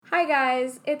Hi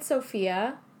guys, it's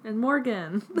Sophia. And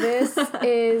Morgan. This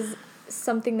is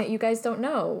something that you guys don't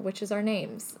know, which is our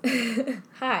names.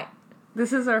 Hi.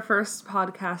 This is our first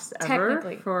podcast ever.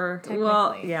 Technically.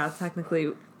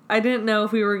 Technically. I didn't know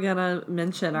if we were gonna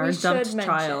mention our dumped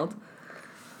child.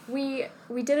 We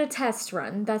did a test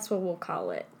run, that's what we'll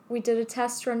call it. We did a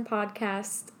test run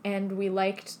podcast, and we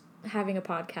liked having a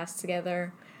podcast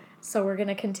together, so we're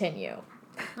gonna continue.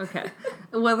 Okay.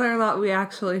 Whether or not we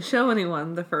actually show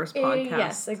anyone the first podcast.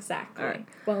 Yes, exactly. Right.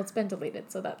 Well, it's been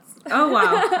deleted, so that's... Oh,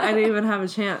 wow. I didn't even have a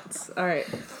chance. All right.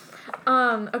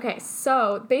 Okay,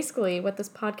 so basically what this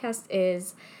podcast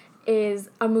is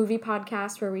a movie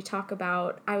podcast where we talk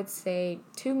about, I would say,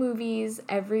 2 movies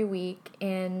every week,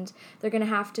 and they're going to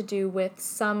have to do with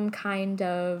some kind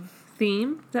of...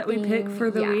 theme that we pick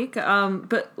for the week,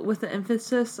 but with the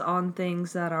emphasis on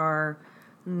things that are...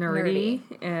 nerdy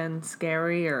and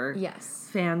scary, or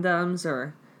fandoms,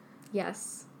 or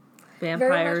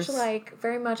vampires,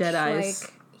 very much Jedis,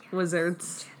 like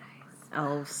wizards,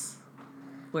 elves,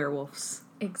 werewolves.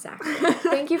 Exactly.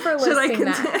 Thank you for listing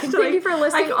that. Thank you for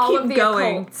listing all of the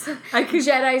occults.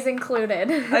 Jedis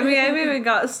included. I mean, I haven't even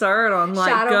got started on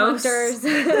ghosts.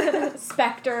 Shadowhunters,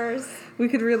 specters. We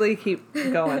could really keep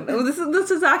going. This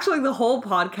is actually the whole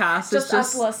podcast. Just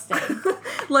us listing.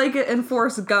 Like in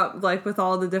Forrest Gump, like with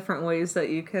all the different ways that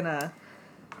you can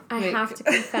I have to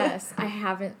confess, I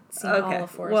haven't seen all of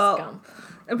Forrest Gump.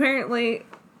 Apparently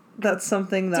that's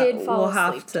something that we'll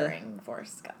have to... during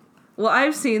Forrest Gump. Well,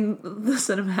 I've seen the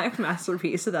cinematic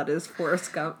masterpiece that is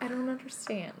Forrest Gump. I don't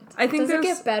understand. Does it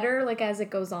get better as it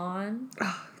goes on?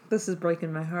 This is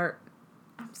breaking my heart.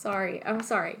 I'm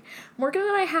sorry. Morgan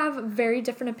and I have very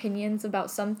different opinions about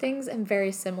some things and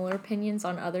very similar opinions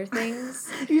on other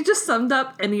things. You just summed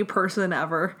up any person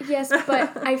ever. Yes,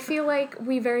 but I feel like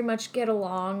we very much get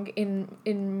along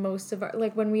in most of our...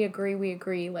 when we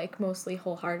agree, mostly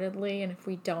wholeheartedly, and if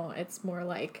we don't, it's more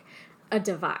like a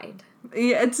divide.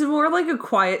 Yeah, it's more like a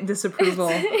quiet disapproval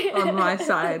on my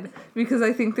side, because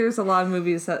I think there's a lot of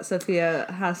movies that Sophia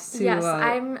has to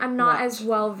I'm not watch. as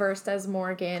well versed as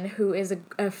Morgan, who is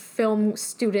a film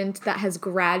student that has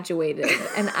graduated,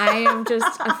 and I am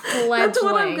just a fledgling. That's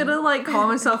what I'm gonna call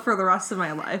myself for the rest of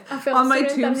my life. A film on my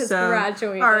student tombstone, that has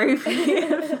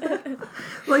graduated.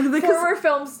 RIP. Former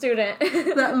film student.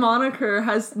 That moniker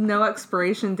has no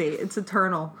expiration date. It's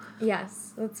eternal.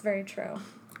 Yes, that's very true.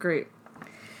 Great.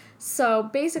 So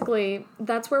basically,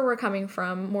 that's where we're coming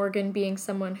from. Morgan being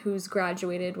someone who's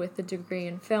graduated with a degree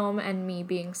in film, and me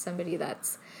being somebody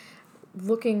that's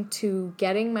looking to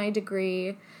getting my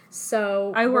degree.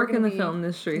 So I work in the film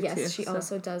industry too. Yes, she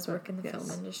also does work in the film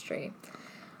industry.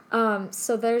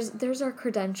 So there's our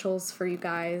credentials for you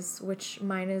guys, which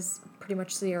mine is pretty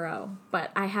much 0,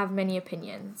 but I have many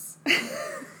opinions.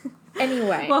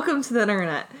 Anyway. Welcome to the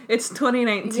internet. It's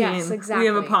 2019. Yes, exactly.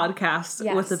 We have a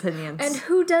podcast with opinions. And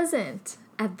who doesn't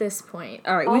at this point?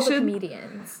 All right, all the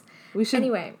comedians. We should...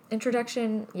 Anyway,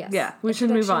 introduction, yes. Yeah, we should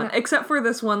move on. Except for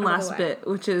this one last bit,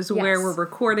 which is where we're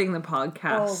recording the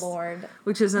podcast. Oh, Lord.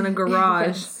 Which is in a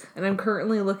garage. And I'm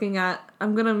currently looking at...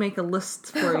 I'm going to make a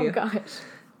list for you. Oh, gosh.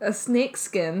 A snake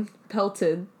skin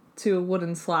pelted to a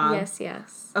wooden slab.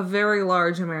 Yes. A very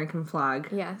large American flag.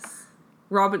 Yes.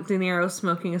 Robert De Niro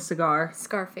smoking a cigar.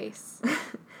 Scarface.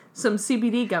 Some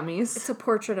CBD gummies. It's a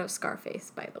portrait of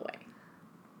Scarface, by the way.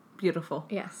 Beautiful.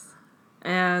 Yes.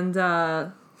 And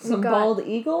some bald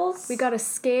eagles. We got a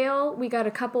scale. We got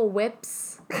a couple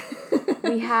whips.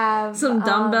 We have... some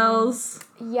dumbbells.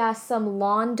 Some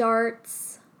lawn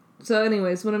darts. So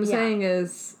anyways, what I'm saying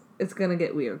is it's going to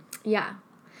get weird. Yeah.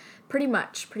 Pretty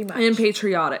much. And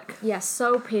patriotic. Yes,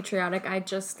 so patriotic. I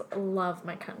just love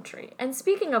my country. And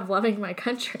speaking of loving my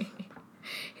country,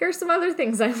 here's some other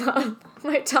things I love.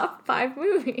 My top 5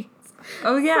 movies.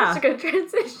 Oh, yeah. Such a good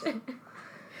transition.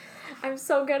 I'm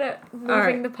so good at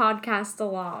moving the podcast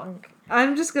along.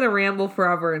 I'm just going to ramble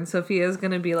forever, and Sophia's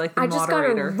going to be like the moderator. I just got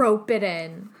to rope it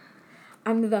in.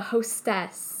 I'm the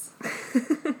hostess.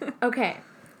 Okay.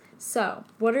 So,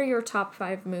 what are your top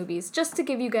 5 movies? Just to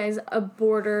give you guys a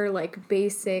border,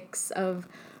 basics of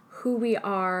who we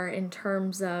are in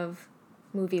terms of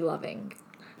movie loving.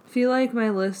 I feel like my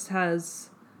list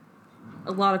has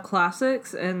a lot of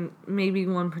classics and maybe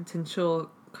one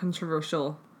potential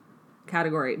controversial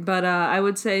category. But I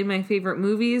would say my favorite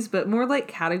movies, but more like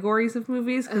categories of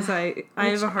movies, because I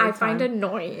have a hard time. I find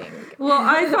annoying. Well,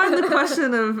 I find the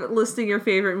question of listing your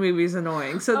favorite movies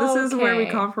annoying. So this is where we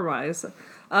compromise.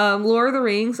 Lord of the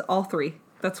Rings, all 3.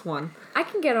 That's 1. I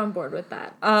can get on board with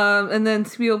that. And then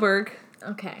Spielberg.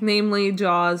 Okay. Namely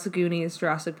Jaws, Goonies,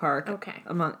 Jurassic Park. Okay.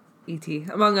 Among E.T.,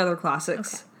 among other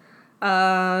classics.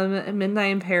 Midnight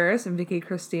in Paris and Vicky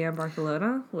Cristina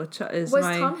Barcelona, which is Was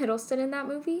Tom Hiddleston in that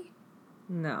movie?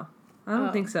 No, I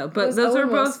don't think so. But was those Owen are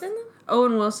both. Wilson?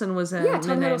 Owen Wilson was in. Yeah,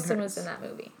 Tom Midnight in Hiddleston Paris. was in that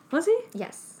movie. Was he?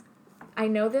 Yes. I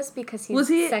know this because he's Was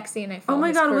he sexy and I Oh follow my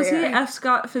his god, career. was he F.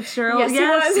 Scott Fitzgerald?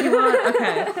 Yes, he was.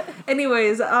 Okay.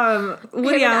 Anyways, Woody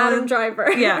Him and Allen. Adam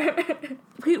Driver. Yeah.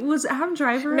 Wait, was Adam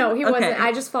Driver? No, he Okay. wasn't.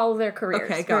 I just follow their careers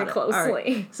Okay, very got it. closely. All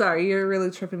right. Sorry, you're really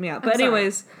tripping me out. But sorry.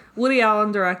 anyways, Woody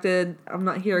Allen directed. I'm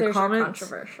not here to There's your comment.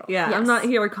 controversial. Yeah, Yes. I'm not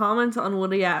here to comment on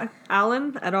Woody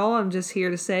Allen at all. I'm just here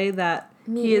to say that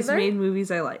Me he has either. made movies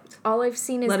I liked. All I've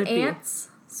seen is Let it be. Ants,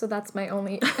 so that's my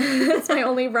only that's my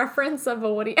only reference of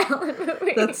a Woody Allen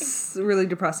movie. That's really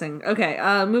depressing. Okay,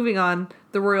 moving on.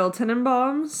 The Royal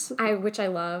Tenenbaums. Which I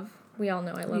love. We all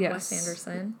know I love Yes. Wes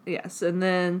Anderson. Yes, and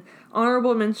then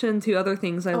honorable mention to other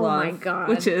things I love. my God.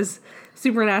 Which is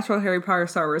Supernatural, Harry Potter,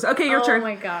 Star Wars. Okay, your turn. Oh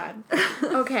my god.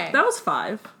 Okay. That was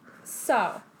 5.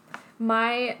 So,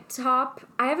 I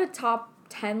have a top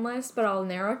 10 list, but I'll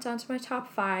narrow it down to my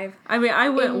top 5 I mean, I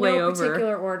went in way no over.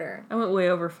 particular order. I went way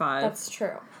over 5. That's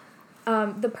true.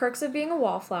 The Perks of Being a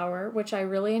Wallflower, which I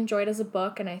really enjoyed as a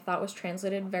book and I thought was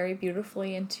translated very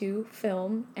beautifully into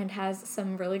film and has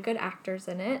some really good actors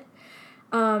in it.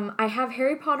 I have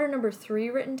Harry Potter number 3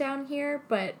 written down here,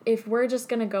 but if we're just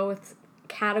going to go with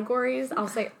categories, I'll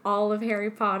say all of Harry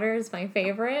Potter is my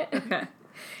favorite. Okay.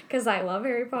 Because I love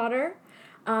Harry Potter.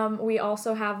 We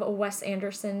also have Wes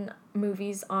Anderson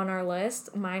movies on our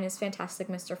list. Mine is Fantastic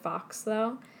Mr. Fox,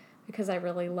 though, because I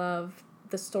really love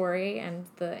the story and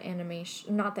the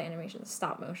animation, not the animation, the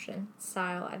stop motion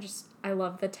style. I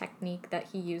love the technique that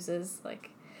he uses. Like,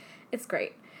 it's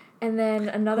great. And then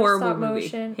another Horrible stop movie.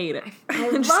 motion. Hate it. I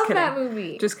Just love kidding. that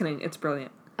movie. Just kidding. It's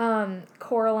brilliant.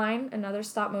 Coraline, another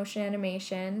stop motion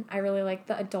animation. I really like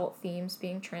the adult themes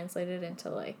being translated into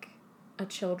like a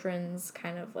children's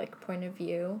kind of like point of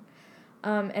view.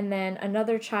 And then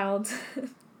another childhood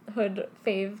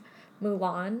fave,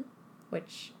 Mulan,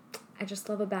 which I just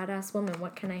love a badass woman.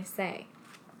 What can I say?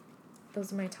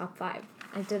 Those are my top 5.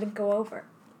 I didn't go over.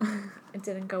 I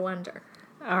didn't go under.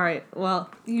 All right. Well,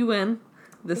 you win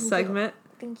this Thank you. segment.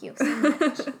 Thank you so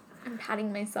much. I'm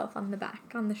patting myself on the back,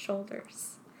 on the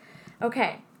shoulders.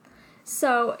 Okay,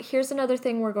 so here's another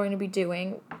thing we're going to be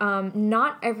doing.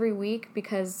 Not every week,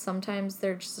 because sometimes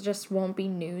there just won't be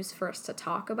news for us to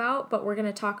talk about, but we're going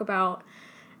to talk about,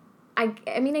 I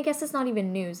mean, I guess it's not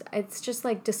even news. It's just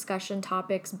like discussion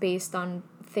topics based on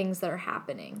things that are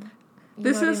happening. You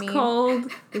This know what is I mean?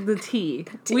 called the tea.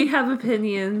 We have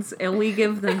opinions, and we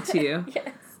give them to you.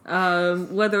 Yes.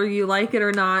 Whether you like it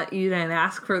or not, you didn't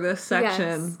ask for this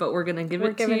section, Yes. but we're going to give We're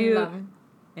it to giving you them.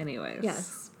 anyways.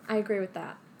 Yes, I agree with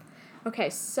that. Okay,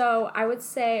 so I would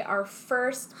say our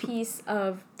first piece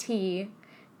of tea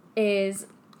is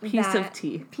Piece of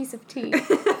tea. Piece of tea.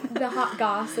 The hot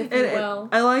goss, if you will.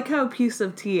 I like how piece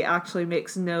of tea actually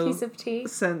makes no Piece of tea.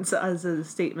 sense as a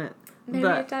statement. Maybe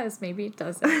but it does, maybe it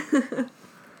doesn't.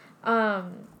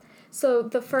 So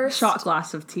the first shot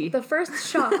glass of tea. The first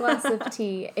shot glass of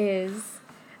tea is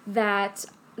that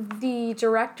the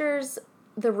directors,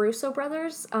 the Russo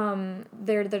brothers,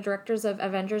 they're the directors of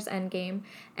Avengers Endgame,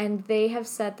 and they have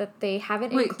said that they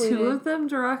haven't Wait, included... 2 of them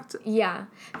direct? Yeah.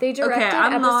 They directed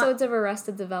I'm not- episodes of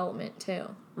Arrested Development, too.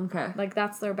 Okay. Like,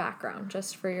 that's their background,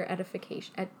 just for your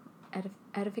edification.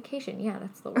 Edification, yeah,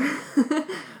 that's the word.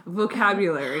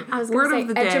 Vocabulary. I was Word going of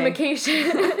to the say day.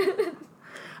 edumacation.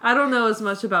 I don't know as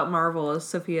much about Marvel as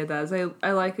Sophia does.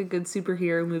 I like a good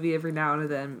superhero movie every now and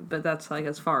then, but that's like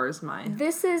as far as mine.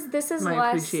 This is My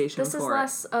less appreciation this is for it.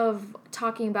 less of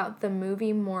talking about the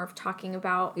movie, more of talking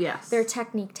about Yes. their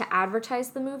technique to advertise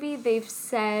the movie. They've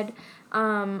said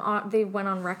they went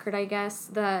on record, I guess,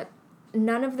 that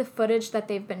none of the footage that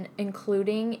they've been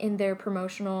including in their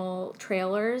promotional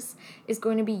trailers is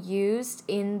going to be used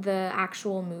in the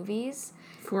actual movies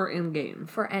For Endgame.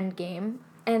 for Endgame.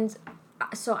 And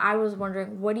so I was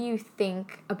wondering, what do you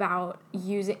think about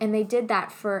using... And they did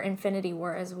that for Infinity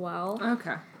War as well.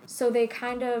 Okay. So they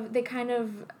kind of...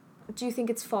 Do you think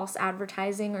it's false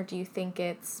advertising, or do you think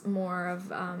it's more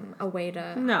of a way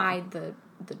to hide the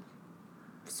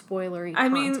spoilery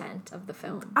content of the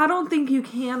film? I don't think you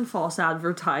can false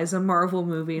advertise a Marvel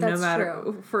movie. That's no matter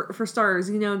true. For starters,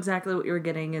 you know exactly what you're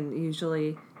getting, and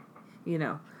usually, you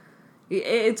know,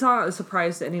 it's not a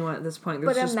surprise to anyone at this point.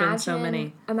 There's just been so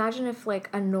many. Imagine if like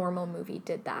a normal movie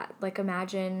did that. Like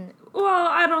imagine. Well,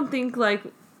 I don't think like.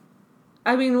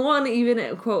 I mean, one, even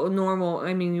at quote normal,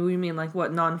 I mean, we mean like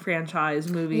what non-franchise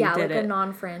movie Yeah, did like it. a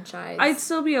non-franchise. I'd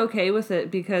still be okay with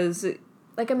it because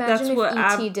like imagine that's if what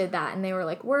E.T. did that and they were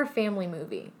like, we're a family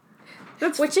movie.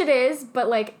 that's Which it is, but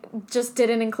like just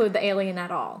didn't include the alien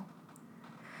at all.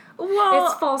 Well,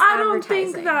 It's false I don't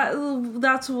advertising. think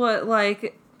that's what,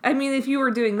 like... I mean, if you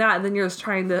were doing that, then you're just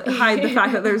trying to hide the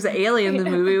fact that there's an alien in the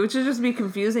movie, which would just be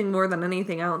confusing more than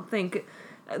anything. I don't think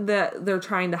that they're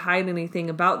trying to hide anything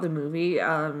about the movie.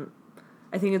 I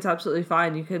think it's absolutely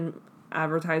fine. You can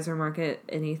advertise or market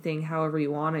anything however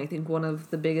you want. I think one of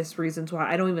the biggest reasons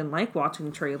why I don't even like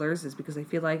watching trailers is because I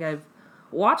feel like I've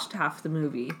watched half the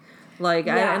movie. Like,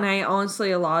 Yeah. I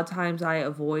honestly, a lot of times I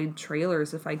avoid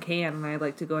trailers if I can, and I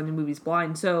like to go into movies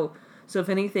blind. So if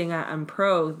anything, I'm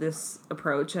pro this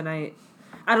approach, and I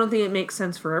don't think it makes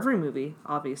sense for every movie,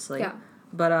 obviously. Yeah.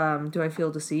 But do I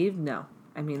feel deceived? No.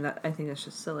 I mean, I think it's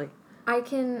just silly. I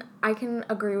can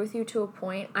agree with you to a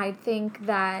point. I think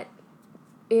that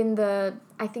the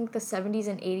 70s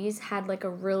and 80s had like a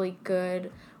really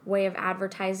good way of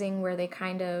advertising where they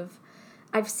kind of,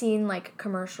 I've seen like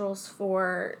commercials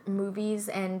for movies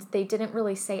and they didn't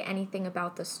really say anything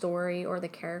about the story or the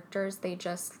characters. They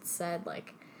just said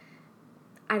like,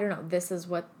 I don't know, this is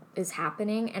what is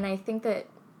happening. And I think that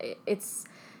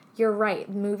you're right.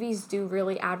 Movies do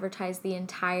really advertise the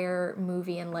entire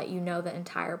movie and let you know the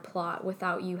entire plot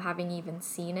without you having even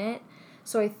seen it.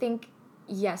 So I think,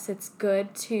 yes, it's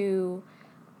good to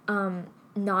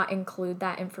not include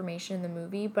that information in the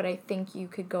movie, but I think you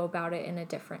could go about it in a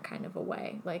different kind of a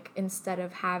way. Like, instead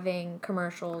of having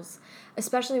commercials,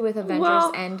 especially with Avengers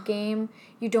Endgame,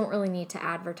 you don't really need to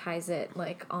advertise it,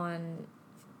 like, on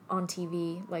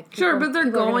TV, like people, sure, but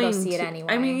they're going to see it anyway.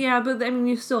 I mean, yeah, but I mean,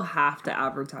 you still have to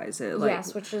advertise it. Like,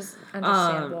 yes, which is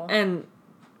understandable. And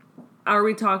are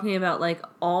we talking about like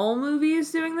all movies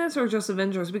doing this or just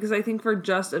Avengers? Because I think for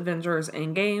just Avengers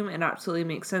Endgame, it absolutely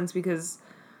makes sense. Because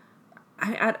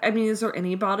I mean, is there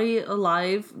anybody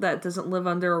alive that doesn't live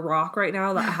under a rock right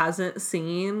now that hasn't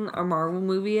seen a Marvel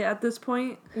movie at this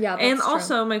point? Yeah, that's and true.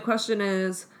 Also, my question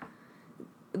is,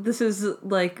 this is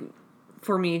like,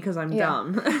 for me, because I'm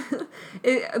dumb.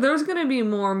 There's going to be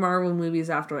more Marvel movies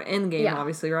after Endgame,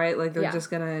 obviously, right? Like, they're just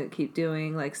going to keep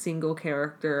doing, like, single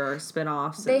character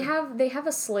spin-offs. They have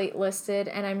a slate listed,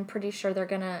 and I'm pretty sure they're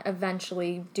going to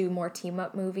eventually do more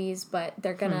team-up movies, but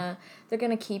they're going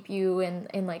to keep you in,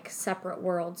 like, separate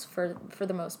worlds for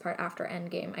the most part after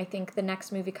Endgame. I think the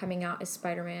next movie coming out is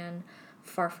Spider-Man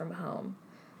Far From Home.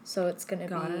 So it's going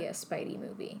to be a Spidey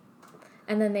movie.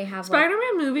 And then they have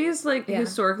Spider-Man movies, like,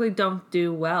 historically don't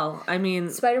do well. I mean...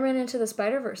 Spider-Man Into the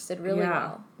Spider-Verse did really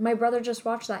well. My brother just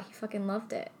watched that. He fucking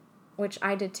loved it. Which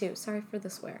I did too. Sorry for the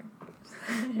swear.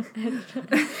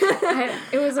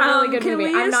 It was a really good movie.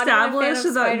 Can we establish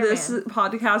that this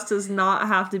podcast does not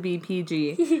have to be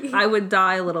PG? I would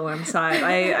die a little inside.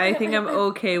 I think I'm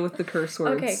okay with the curse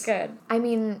words. Okay, good. I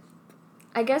mean,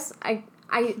 I guess I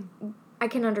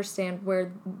can understand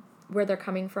where they're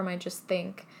coming from. I just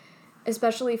think,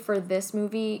 especially for this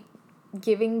movie,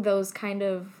 giving those kind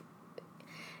of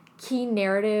key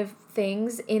narrative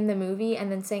things in the movie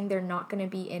and then saying they're not going to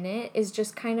be in it is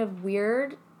just kind of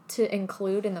weird to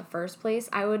include in the first place.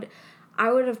 I would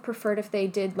have preferred if they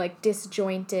did like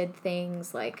disjointed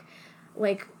things like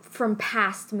from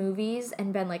past movies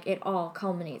and been like it all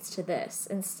culminates to this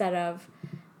instead of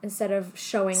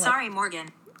showing like, sorry, Morgan.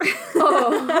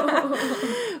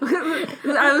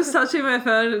 I was touching my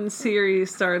phone and Siri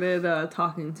started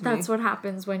talking to me. That's what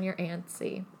happens when you're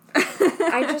antsy.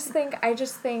 I just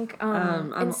think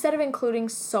instead of including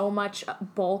so much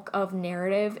bulk of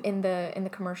narrative in the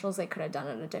commercials, they could have done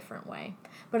it a different way.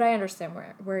 But I understand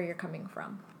where you're coming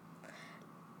from.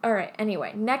 All right,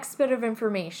 anyway, next bit of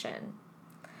information.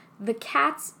 The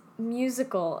Cats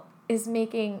musical is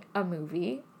making a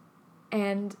movie,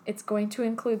 and it's going to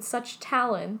include such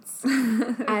talents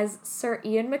as Sir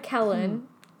Ian McKellen,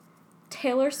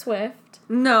 Taylor Swift.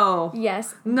 No.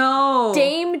 Yes. No.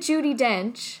 Dame Judi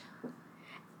Dench.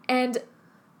 And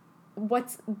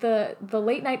what's the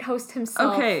late night host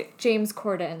himself, James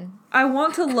Corden. I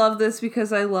want to love this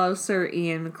because I love Sir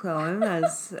Ian McKellen,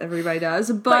 as everybody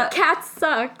does. But Cats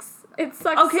sucks. It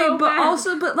sucks so bad.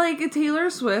 But like Taylor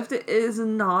Swift is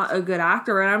not a good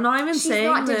actor, and I'm not even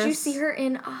saying this. Did you see her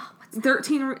in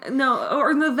 13? No,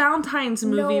 or in the Valentine's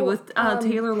movie with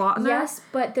Taylor Lautner. Yes,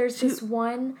 but there's this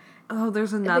one. Oh,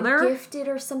 there's another? The Gifted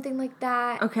or something like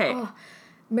that. Okay. Oh,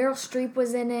 Meryl Streep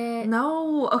was in it.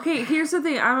 No. Okay, here's the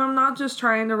thing. I'm not just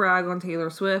trying to rag on Taylor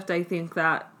Swift. I think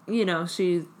that,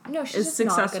 she is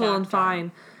successful and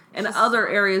fine in other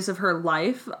areas of her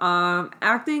life.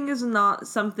 Acting is not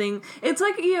something... It's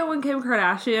like, when Kim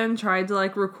Kardashian tried to,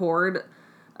 like, record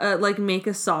like make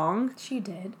a song. She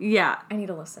did. Yeah. I need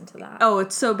to listen to that. Oh,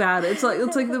 it's so bad. It's like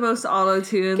the most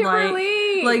auto-tune,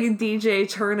 like DJ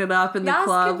turn it up in the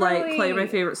club, Kimberly. like play my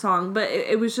favorite song. But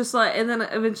it was just like, and then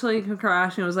eventually Kim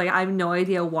Kardashian was like, I have no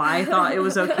idea why I thought it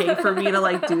was okay for me to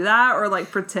like do that or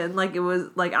like pretend like it was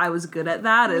like I was good at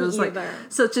that. It was like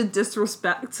such a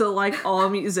disrespect to like all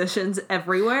musicians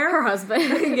everywhere. Her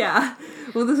husband. Yeah.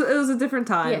 Well, it was a different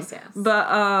time. Yes.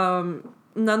 But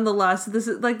nonetheless, this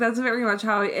is like that's very much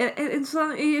how. It's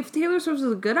if Taylor Swift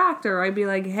was a good actor, I'd be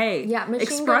like, hey, yeah, Machine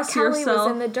express Gun Kelly yourself.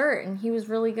 was in the dirt, and he was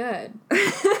really good.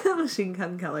 Machine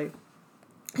Gun Kelly.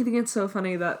 I think it's so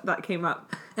funny that came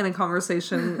up in a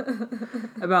conversation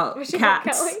about Machine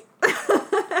cats. Gun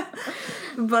Kelly.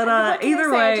 But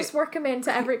either way, I just work him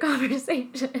into every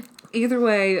conversation. Either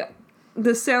way.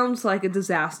 This sounds like a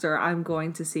disaster I'm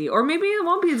going to see. Or maybe it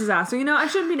won't be a disaster. You know, I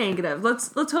shouldn't be negative.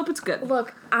 Let's hope it's good.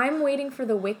 Look, I'm waiting for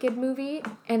the Wicked movie,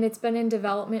 and it's been in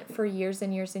development for years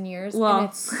and years and years. Well, and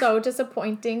it's so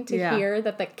disappointing to hear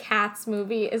that the Cats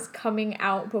movie is coming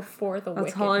out before the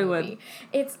Wicked Hollywood. movie.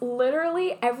 It's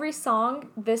literally every song.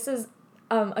 This is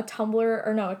a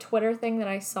Twitter thing that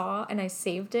I saw, and I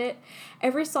saved it.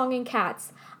 Every song in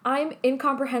Cats. I'm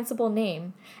incomprehensible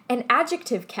name. An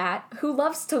adjective cat who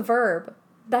loves to verb.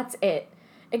 That's it.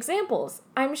 Examples.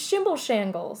 I'm Shimble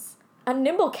Shangles. A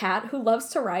nimble cat who loves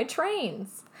to ride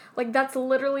trains. Like, that's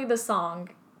literally the song.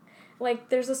 Like,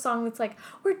 there's a song that's like,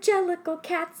 we're jellicle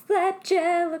cats, that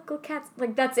jellicle cats.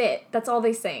 Like, that's it. That's all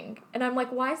they sing. And I'm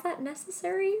like, why is that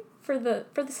necessary for the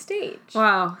stage?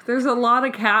 Wow. There's a lot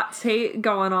of Cats hate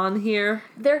going on here.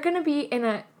 They're gonna be in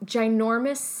a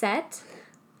ginormous set.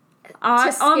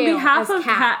 On behalf of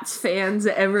Cats fans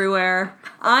everywhere,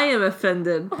 I am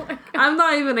offended. Oh I'm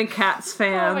not even a Cats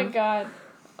fan. Oh my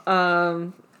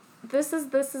god. This is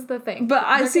the thing. But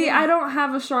I don't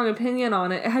have a strong opinion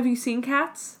on it. Have you seen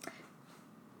Cats?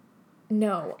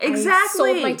 No. Exactly.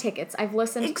 I sold my tickets. I've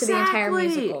listened to the entire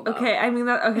musical, though. Okay, I mean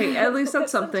at least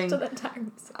that's something. To the entire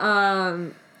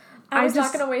musical. I was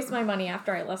not going to waste my money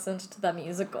after I listened to the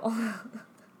musical.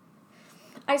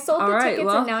 I sold the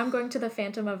tickets, and now I'm going to the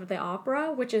Phantom of the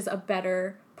Opera, which is a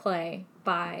better play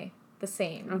by the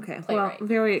same playwright. Well,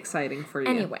 very exciting for you.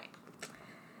 Anyway.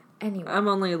 I'm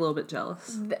only a little bit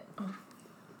jealous.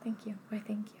 Thank you. Why,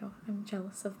 thank you. I'm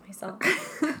jealous of myself.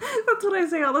 That's what I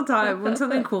say all the time. When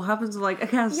something cool happens, I'm like, I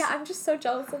guess. Yeah, I'm just so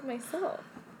jealous of myself.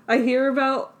 I hear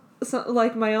about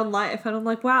like my own life, and I'm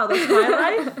like, wow, that's my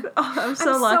life? Oh, I'm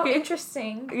so lucky. So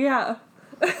interesting. Yeah.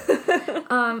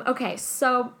 Okay,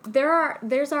 so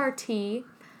there's our tea.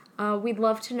 We'd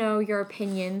love to know your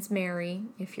opinions, Mary,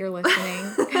 if you're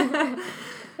listening.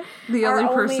 The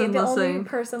only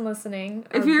person listening.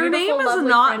 If your name is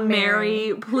not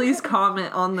Mary, please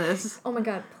comment on this. Oh my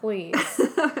god, please.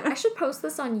 I should post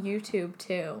this on YouTube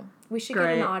too. We should get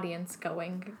an audience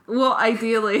going. Well,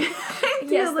 ideally.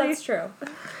 Yes, that's true.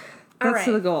 That's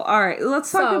the goal. All right,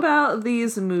 let's talk about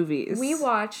these movies. We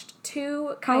watched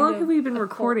two. How long have we been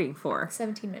recording for?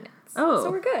 17 minutes. Oh,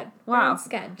 so we're good. Wow.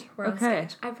 We're on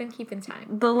sketch. I've been keeping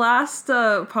time. The last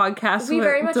podcast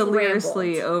went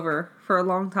deliriously over for a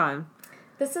long time.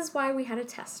 This is why we had a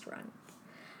test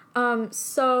run.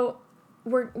 So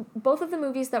both of the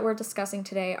movies that we're discussing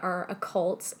today are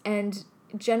occults, and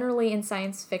generally in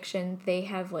science fiction they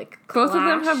have like clashed. Both of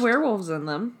them have werewolves in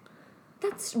them.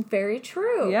 That's very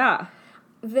true. Yeah.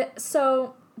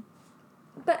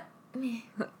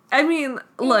 I mean,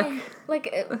 look.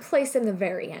 Place in the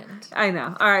very end. I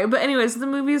know. All right, but anyways, the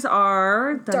movies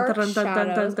are Dark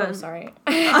Shadows. I'm sorry.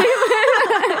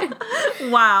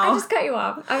 Wow. I just cut you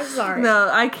off. I'm sorry.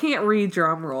 No, I can't read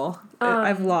drum roll.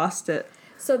 I've lost it.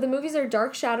 So the movies are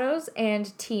Dark Shadows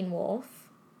and Teen Wolf,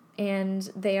 and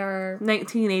they are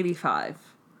 1985.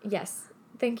 Yes.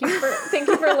 Thank you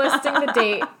for listing the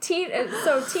date. Teen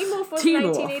Wolf was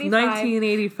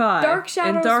 1985. Dark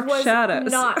Shadows was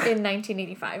Shadows. not in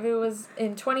 1985. It was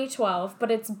in 2012,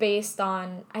 but it's based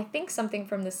on, I think, something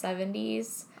from the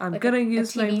 70s. I'm going to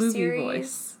use my movie series.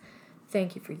 voice.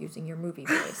 Thank you for using your movie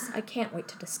voice. I can't wait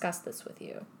to discuss this with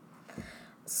you.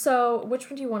 So, which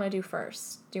one do you want to do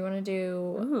first? Do you want to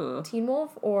do Teen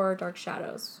Wolf or Dark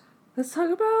Shadows? Let's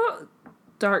talk about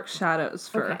Dark Shadows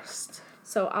first. Okay.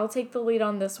 So I'll take the lead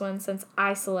on this one since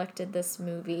I selected this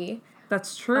movie.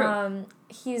 That's true.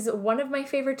 He's one of my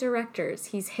favorite directors.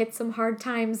 He's hit some hard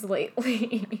times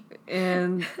lately.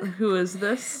 And who is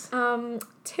this?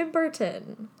 Tim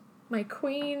Burton, my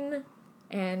queen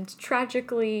and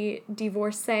tragically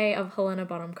divorcee of Helena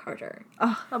Bonham Carter.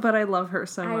 Oh, but I love her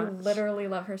so much. I literally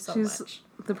love her so much. She's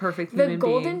the perfect human being. The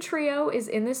Golden Trio is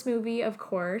in this movie, of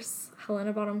course.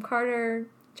 Helena Bonham Carter,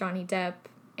 Johnny Depp,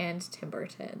 and Tim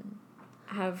Burton.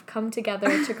 have come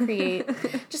together to create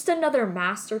just another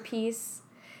masterpiece.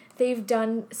 They've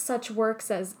done such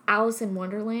works as Alice in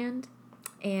Wonderland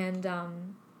and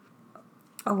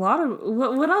a lot of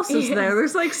what else is there?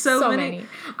 There's like so many.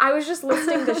 I was just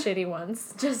listing the shitty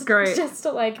ones, just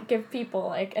to like give people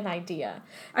like an idea.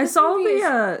 I saw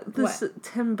this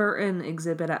Tim Burton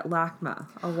exhibit at LACMA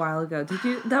a while ago. Did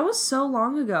you? That was so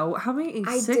long ago. How many?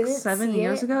 6, 7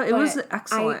 years ago? It was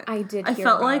excellent. I did. I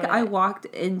felt like I walked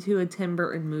into a Tim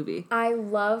Burton movie. I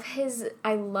love his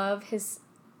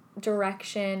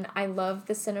direction. I love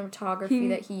the cinematography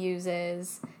that he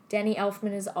uses. Danny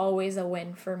Elfman is always a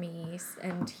win for me,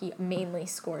 and he mainly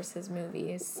scores his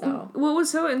movies, so... What was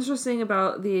so interesting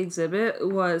about the exhibit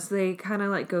was they kind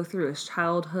of, like, go through his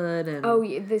childhood and... Oh,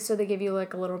 so they give you,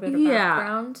 like, a little bit of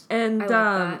background? And, I like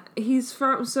that. He's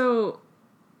from... So,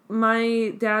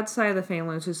 my dad's side of the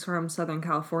family, which is from Southern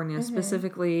California,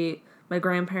 specifically, my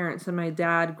grandparents and my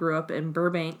dad grew up in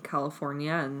Burbank,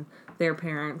 California, and their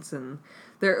parents, and...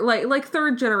 They're like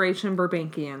third generation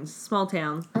Burbankians, small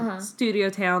town,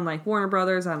 studio town, like Warner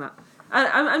Brothers.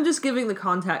 I'm just giving the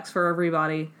context for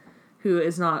everybody who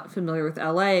is not familiar with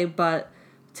LA, but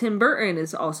Tim Burton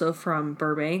is also from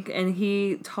Burbank, and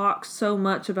he talks so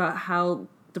much about how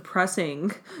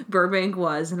depressing Burbank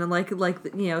was, and like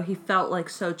he felt like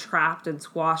so trapped and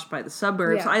squashed by the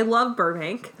suburbs. Yeah. I love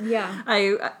Burbank.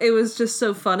 Yeah, it was just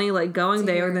so funny, like going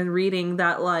there and then reading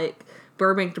that like.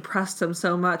 Burbank depressed him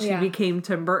so much he became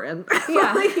Tim Burton.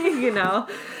 Yeah.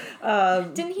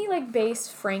 Didn't he like base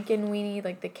Frankenweenie,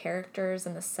 like the characters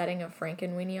and the setting of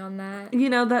Frankenweenie on that?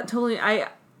 That totally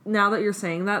now that you're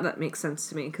saying that makes sense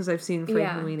to me because I've seen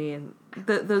Frankenweenie and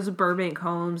those Burbank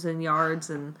homes and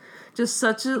yards and just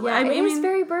such a it is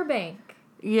very Burbank.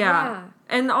 Yeah.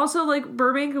 And also, like,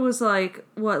 Burbank was, like,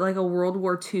 like a World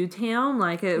War II town?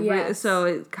 Like, so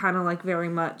it kind of, like, very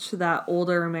much that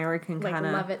older American kind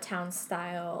of... Like, Levittown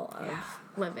style of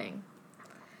living.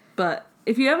 But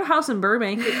if you have a house in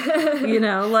Burbank,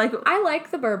 like... I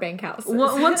like the Burbank houses.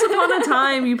 Once upon a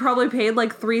time, you probably paid,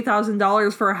 like,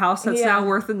 $3,000 for a house that's now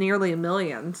worth nearly $1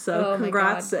 million. So,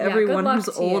 congrats to everyone who's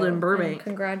old in Burbank. And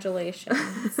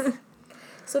congratulations.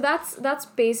 So that's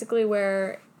basically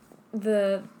where...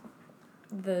 the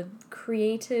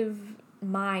creative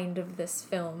mind of this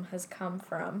film has come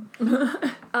from.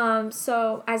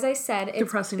 So as I said, it's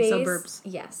depressing suburbs.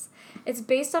 Yes. It's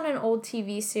based on an old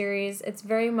TV series. It's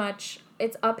very much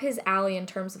it's up his alley in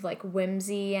terms of like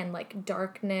whimsy and like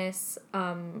darkness,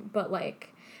 but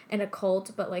like and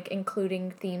occult, but like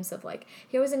including themes of like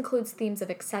he always includes themes of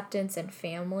acceptance and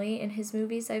family in his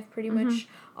movies. I've pretty much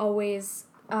always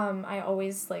I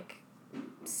always like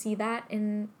see that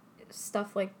in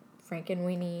stuff like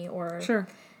Frankenweenie or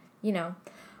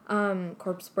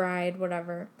Corpse Bride,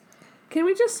 whatever. Can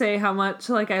we just say how much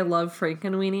like I love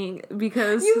Frankenweenie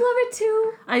because you love it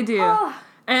too? I do. Oh,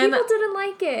 and people didn't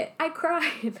like it. I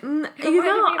cried.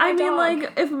 I mean,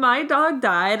 like if my dog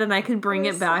died and I could bring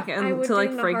it back into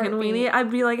like Frankenweenie,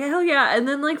 I'd be like hell yeah. And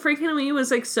then like Frankenweenie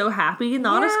was like so happy,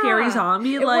 not a scary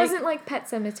zombie. It wasn't like Pet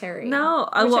Sematary. No,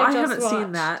 I haven't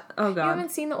seen that. Oh god, you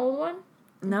haven't seen the old one?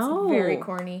 No. It's very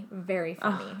corny, very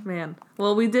funny. Oh, man.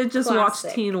 Well, we did just watch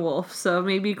Teen Wolf, so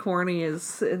maybe corny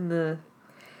is in the...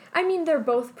 I mean, they're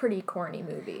both pretty corny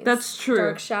movies. That's true.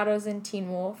 Dark Shadows and Teen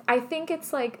Wolf. I think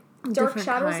it's like... Dark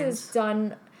Shadows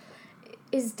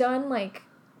is done like,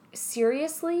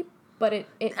 seriously, but it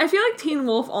I feel like Teen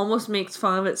Wolf almost makes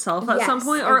fun of itself at some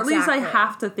point, or at least I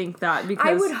have to think that because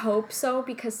I would hope so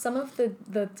because some of the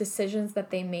decisions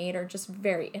that they made are just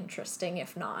very interesting,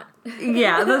 if not.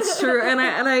 Yeah, that's true, and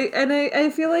I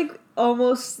feel like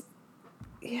almost.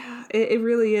 Yeah, it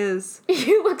really is.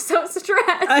 You look so stressed.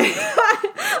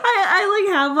 I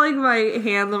like have like my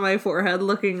hand on my forehead,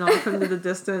 looking off into the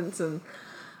distance, and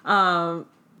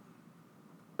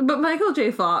but Michael J.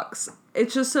 Fox.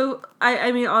 It's just so,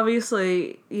 I mean,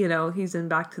 obviously, he's in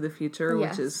Back to the Future,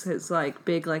 which is his, like,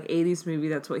 big, like, 80s movie.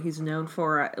 That's what he's known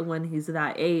for when he's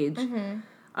that age.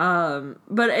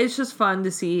 But it's just fun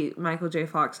to see Michael J.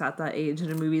 Fox at that age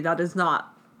in a movie that is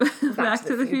not Back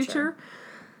to the Future.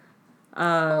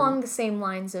 Along the same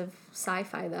lines of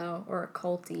sci-fi, though, or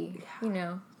occulty,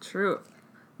 True.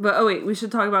 But, wait, we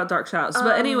should talk about Dark Shadows.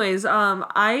 But anyways,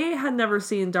 I had never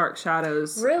seen Dark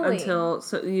Shadows until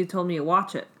you told me to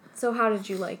watch it. So how did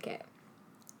you like it?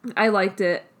 I liked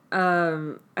it.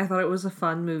 I thought it was a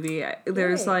fun movie.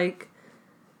 There's like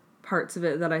parts of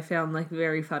it that I found like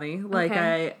very funny. Like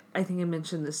I think I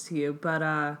mentioned this to you,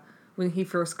 but when he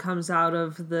first comes out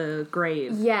of the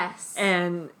grave. Yes.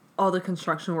 And all the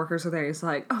construction workers are there. He's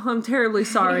like, oh, I'm terribly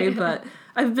sorry, but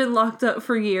I've been locked up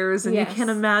for years, and you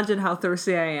can't imagine how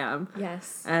thirsty I am.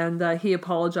 Yes. And he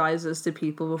apologizes to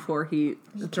people before he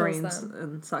drains them.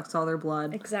 and sucks all their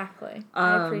blood. Exactly.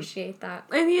 I appreciate that.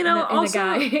 And, you know, in also... a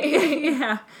guy.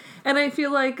 yeah. And I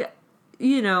feel like,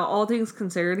 you know, all things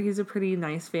considered, he's a pretty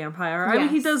nice vampire. Yes. I mean,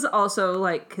 he does also,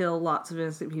 like, kill lots of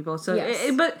innocent people. So,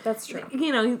 yes, but that's true.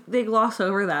 You know, they gloss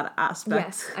over that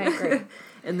aspect. Yes, I agree.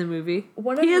 In the movie.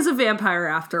 He is a vampire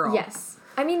after all. Yes.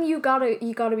 I mean, you gotta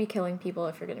be killing people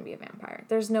if you're gonna be a vampire.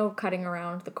 There's no cutting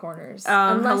around the corners.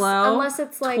 Unless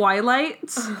it's like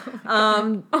Twilight.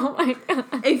 Oh my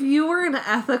god. If you were an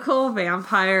ethical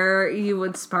vampire, you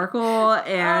would sparkle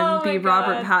and be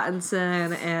Robert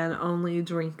Pattinson and only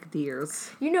drink deers.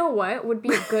 You know what would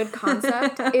be a good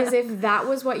concept is if that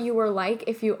was what you were like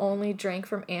if you only drank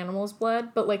from animals'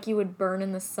 blood, but like you would burn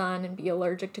in the sun and be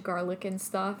allergic to garlic and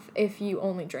stuff if you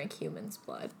only drank humans'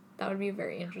 blood. That would be a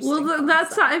very interesting concept.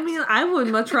 That's, I mean, I would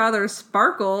much rather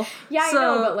sparkle. Yeah, I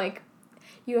know, but like,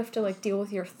 you have to like deal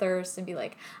with your thirst and be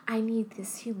like, I need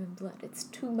this human blood. It's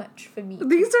too much for me.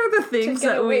 These are the things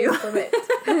that we... from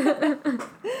it.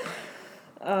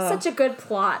 Such a good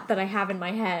plot that I have in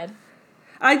my head.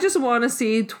 I just want to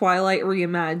see Twilight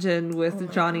reimagined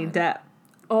with Johnny Depp.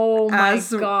 Oh my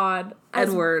god.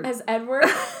 Edward. As Edward?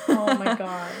 Oh my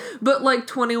god. But like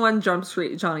 21 Jump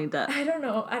Street Johnny Depp. I don't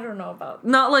know about...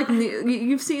 Not like...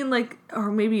 You've seen like... Or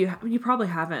maybe you probably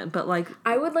haven't, but like...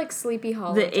 I would like Sleepy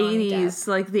Hollow the Johnny 80s, Depp.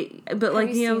 like the... But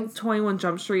like, you know, 21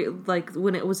 Jump Street, like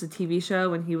when it was a TV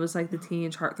show and he was like the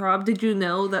teenage heartthrob. Did you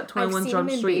know that 21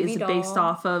 Jump Street is based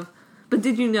off of... But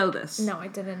did you know this? No, I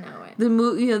didn't know it. The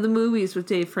movies with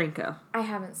Dave Franco. I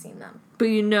haven't seen them. But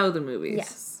you know the movies.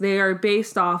 Yes. They are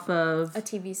based off of a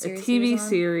TV series. A TV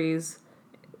series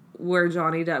where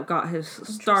Johnny Depp got his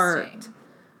start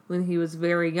when he was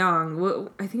very young.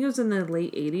 I think it was in the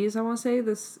late 80s, I want to say.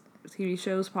 This TV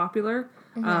show was popular.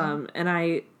 Mm-hmm. And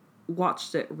I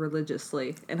watched it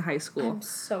religiously in high school. I'm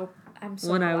so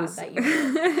glad that you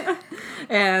did.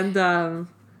 And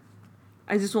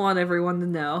I just want everyone to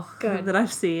know that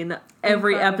I've seen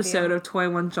every episode of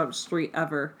 21 Jump Street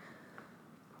ever.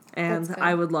 And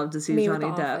I would love to see Johnny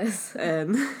Depp.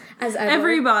 And as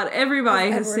Edward,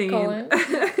 everybody as has Edward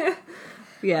seen.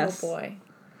 Yes. Oh boy.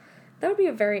 That would be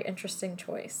a very interesting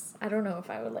choice. I don't know if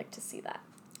I would like to see that.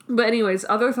 But anyways,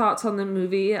 other thoughts on the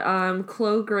movie.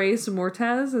 Chloe Grace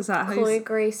Moretz, is that how Chloe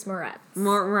Grace Moretz.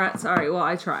 Moretz. All right, well,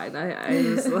 I tried.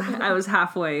 I was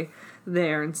halfway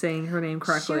there and saying her name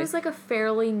correctly. She was like a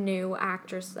fairly new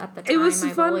actress at the time. It was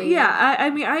fun. Believe. Yeah, I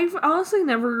mean, I've honestly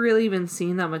never really even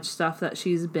seen that much stuff that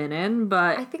she's been in,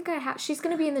 but I think I have. She's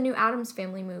going to be in the new Addams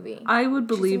Family movie. I would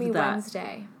believe she's that.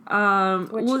 Wednesday.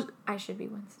 I should be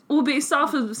Wednesday. Well, based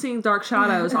off of seeing Dark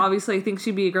Shadows, obviously I think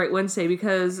she'd be a great Wednesday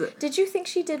because... Did you think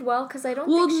she did well? Because I don't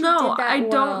think she did that well. I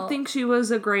don't think she was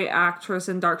a great actress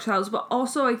in Dark Shadows, but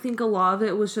also I think a lot of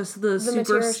it was just the super...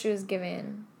 material she was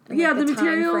given. Yeah, the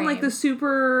material and like the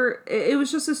super... It was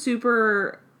just a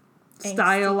super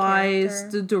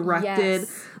stylized, directed...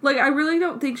 Yes. Like, I really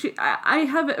don't think she... I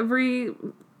have every,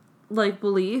 like,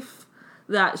 belief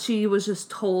that she was just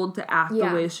told to act the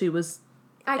way she was...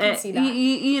 I can see that.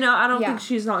 You know, I don't think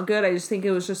she's not good. I just think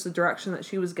it was just the direction that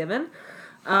she was given.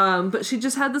 But she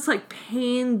just had this, like,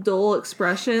 pain, dull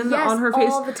expression on her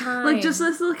face. All the time. Like, just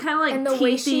this kind of, like, and the teethy,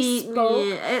 way she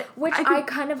spoke, which I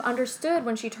kind of understood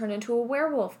when she turned into a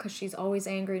werewolf, because she's always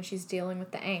angry and she's dealing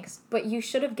with the angst. But you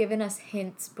should have given us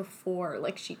hints before,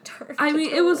 like, she turned I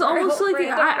mean, it was almost like,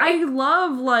 I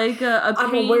love, like, a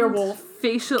I'm a werewolf.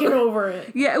 Facial... Get over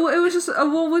it. Yeah, it was just...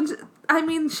 I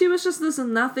mean, she was just this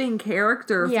nothing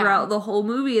character throughout the whole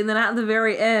movie, and then at the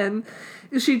very end...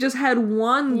 She just had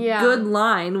one good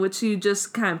line, which you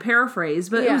just kind of paraphrase,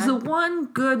 but it was the one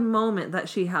good moment that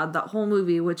she had that whole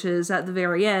movie, which is at the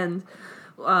very end,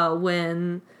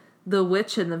 when the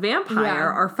witch and the vampire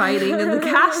are fighting in the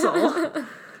castle.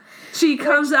 She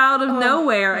comes out of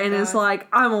nowhere and is like,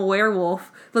 I'm a werewolf.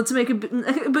 Let's make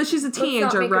but she's a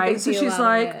teenager, right? So she's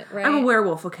like, I'm a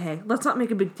werewolf, okay. Let's not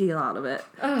make a big deal out of it.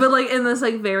 But like in this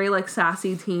like very like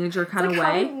sassy teenager kind of way.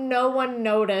 How did no one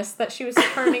notice that she was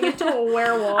turning into a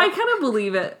werewolf? I kind of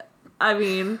believe it. I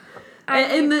mean,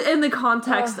 in the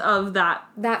context of that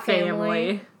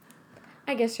family.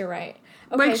 I guess you're right.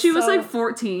 Okay, like, she was, like,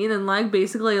 14 and, like,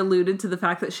 basically alluded to the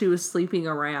fact that she was sleeping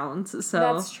around, so...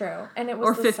 That's true. And it was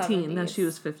or 15. 70s. No, she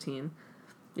was 15.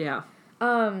 Yeah.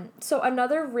 So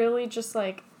another really just,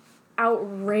 like,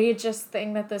 outrageous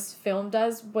thing that this film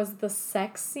does was the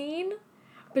sex scene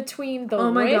between the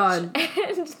witch and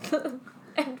the...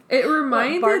 And it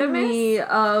reminded me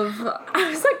of... I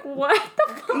was like, what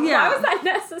the fuck? Yeah. Why was that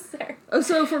necessary?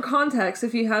 So for context,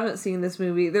 if you haven't seen this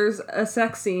movie, there's a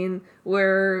sex scene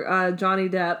where Johnny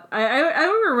Depp, I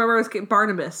don't remember his name,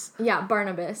 Barnabas. Yeah,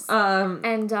 Barnabas.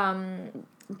 And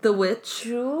the witch.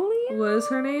 Julia Was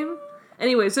her name?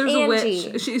 Anyways, there's Angie.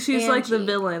 a witch. She's like the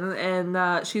villain,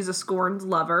 and she's a scorned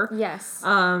lover. Yes.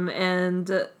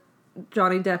 And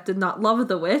Johnny Depp did not love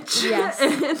the witch. Yes.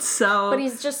 And so, but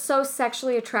he's just so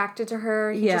sexually attracted to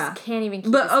her. He just can't even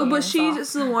keep but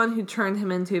she's the one who turned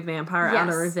him into a vampire out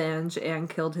of revenge and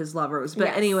killed his lovers.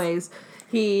 But anyways,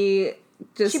 she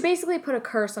basically put a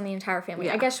curse on the entire family.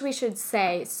 I guess we should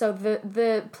say, so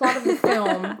the plot of the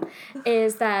film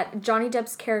is that Johnny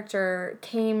Depp's character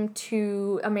came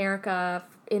to America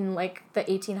in like the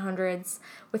 1800s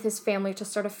with his family to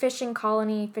start a fishing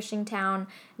colony, fishing town,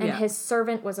 and his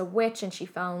servant was a witch and she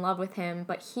fell in love with him,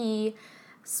 but he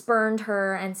spurned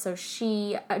her, and so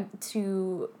she,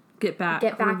 to get back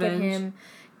at him,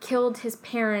 killed his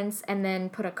parents and then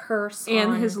put a curse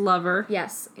on his lover.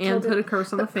 Yes. And put a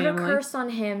curse on the family. Put a curse on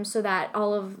him so that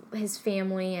all of his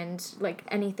family and like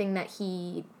anything that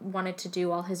he wanted to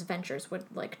do, all his ventures would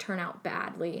like turn out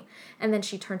badly. And then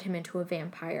she turned him into a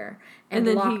vampire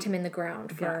and locked him in the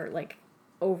ground for like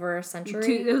over a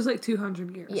century. It was like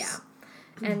 200 years. Yeah.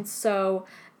 And so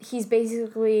he's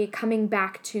basically coming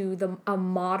back to a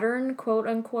modern quote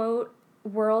unquote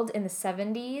world in the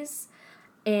 70s.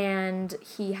 And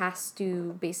he has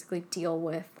to basically deal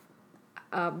with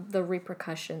the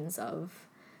repercussions of,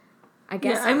 I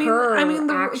guess,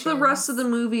 the rest of the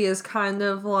movie is kind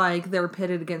of like they're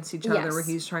pitted against each other, where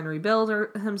he's trying to rebuild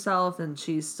himself, and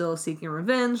she's still seeking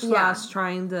revenge,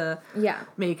 trying to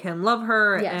make him love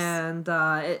her. Yes. And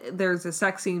there's a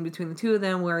sex scene between the two of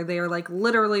them where they are like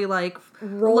literally like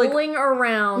rolling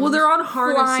around. Well, they're on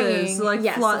harnesses,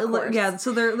 flying.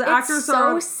 So the actors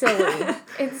are so silly.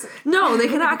 No, they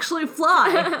can actually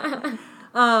fly.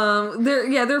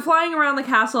 They're flying around the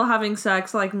castle having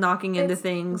sex, like knocking into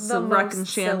things, wrecking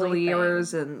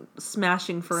chandeliers and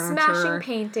smashing furniture, smashing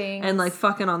paintings, and like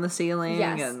fucking on the ceiling.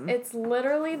 Yes, and it's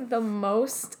literally the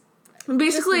most.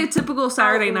 Basically, a typical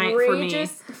Saturday night for me.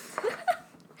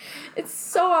 It's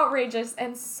so outrageous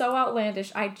and so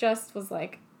outlandish. I just was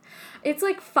like, it's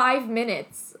like 5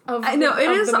 minutes of. I know it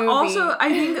is the movie. Also. I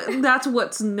think that's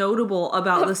what's notable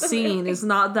about the scene is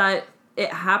not that it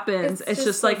happens. It's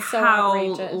just like so how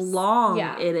outrageous. Long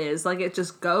it is. Like it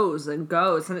just goes and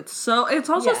goes, and it's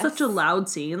also such a loud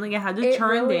scene. Like I had to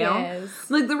turn really down.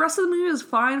 Is. Like the rest of the movie is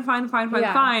fine,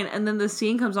 and then the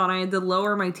scene comes on. I had to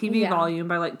lower my TV volume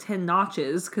by like 10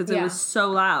 notches because it was so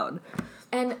loud.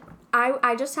 And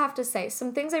I just have to say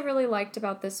some things I really liked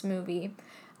about this movie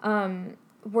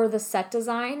were the set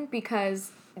design,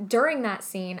 because during that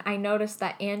scene I noticed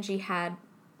that Angie had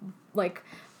like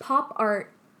pop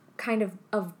art kind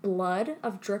of blood,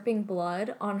 of dripping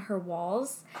blood on her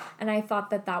walls, and I thought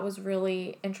that was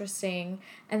really interesting.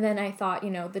 And then I thought,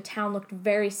 the town looked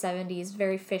very 70s,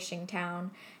 very fishing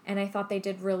town, and I thought they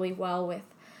did really well with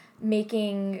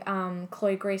making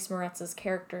Chloe Grace Moretz's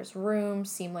character's room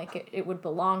seem like it would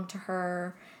belong to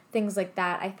her, things like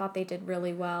that. I thought they did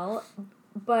really well.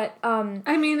 But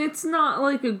it's not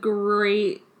like a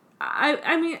great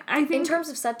I think in terms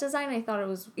of set design, I thought it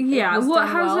was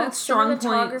has its strong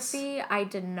cinematography points. I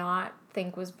did not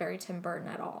think was very Tim Burton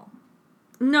at all.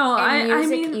 No, and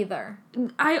music either.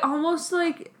 I almost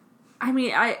like.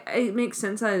 It makes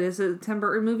sense that it is a Tim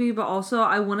Burton movie, but also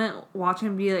I wouldn't watch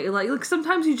him be like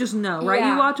sometimes you just know, right?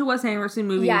 Yeah. You watch a Wes Anderson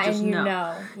movie, you just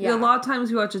know. Yeah. A lot of times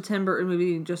you watch a Tim Burton movie,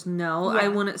 you just know. Yeah. I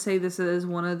wouldn't say this is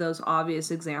one of those obvious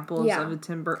examples of a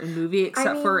Tim Burton movie,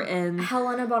 except for in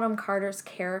Helena Bonham Carter's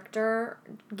character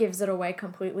gives it away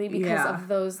completely because of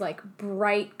those like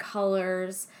bright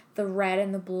colors, the red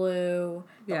and the blue,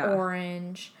 the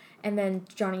orange. And then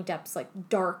Johnny Depp's, like,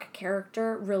 dark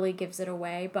character really gives it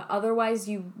away. But otherwise,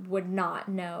 you would not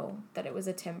know that it was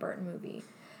a Tim Burton movie.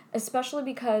 Especially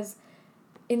because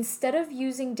instead of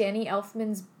using Danny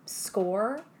Elfman's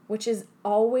score, which is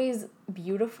always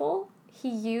beautiful, he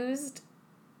used,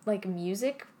 like,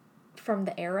 music from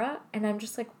the era. And I'm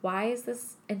just like, why is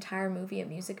this entire movie a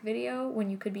music video when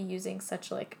you could be using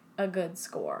such, like, a good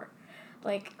score?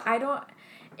 Like, I don't...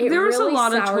 There was really a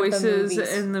lot of choices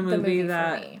in the movie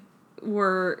that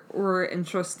were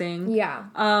interesting. Yeah.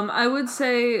 I would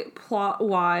say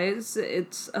plot-wise,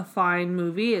 it's a fine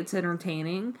movie. It's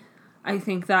entertaining. I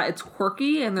think that it's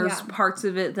quirky, and there's parts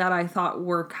of it that I thought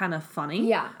were kind of funny.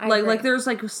 Yeah, I agree. Like there's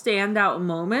like standout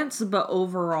moments, but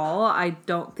overall, I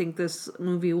don't think this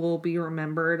movie will be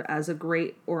remembered as a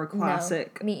great or a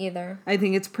classic. No, me either. I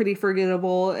think it's pretty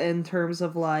forgettable in terms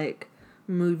of like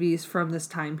movies from this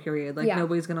time period. Like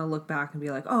nobody's gonna look back and be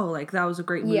like, oh, like that was a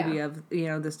great movie of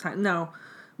this time. No,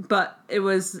 but it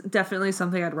was definitely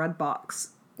something I'd red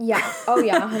box. Yeah. Oh,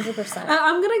 yeah, 100%.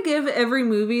 I'm going to give every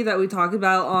movie that we talk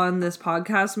about on this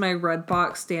podcast my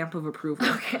Redbox stamp of approval.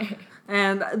 Okay.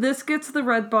 And this gets the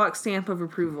Redbox stamp of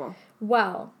approval.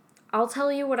 Well, I'll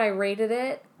tell you what I rated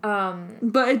it.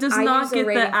 But it does not get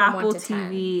the Apple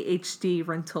TV HD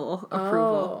rental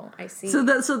approval. Oh, I see. So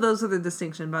those are the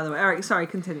distinction, by the way. All right, sorry,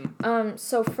 continue.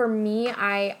 So for me,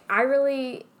 I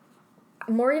really...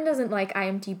 Morgan doesn't like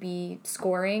IMDb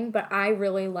scoring, but I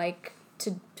really like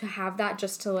to have that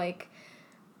just to, like,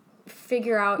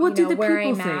 figure out, where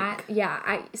I'm at. Yeah,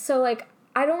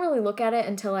 I don't really look at it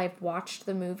until I've watched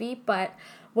the movie, but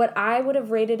what I would have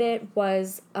rated it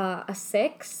was a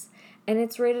 6, and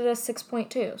it's rated a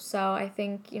 6.2, so I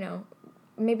think,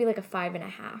 maybe like a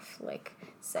 5.5, like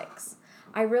 6.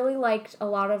 I really liked a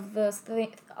lot of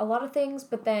things,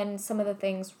 but then some of the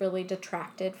things really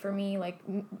detracted for me, like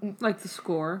the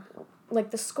score.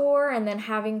 Like the score, and then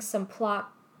having some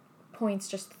plot points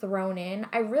just thrown in.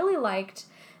 I really liked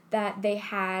that they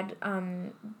had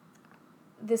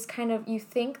this kind of, you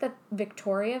think that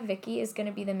Vicky is going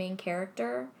to be the main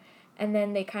character, and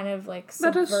then they kind of like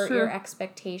subvert your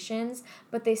expectations,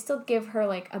 but they still give her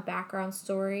like a background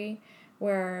story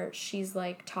where she's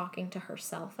like talking to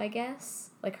herself, I guess,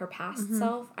 like her past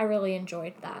self. I really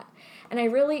enjoyed that. And I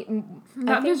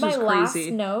think my last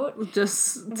note,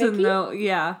 just to know,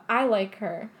 yeah, I like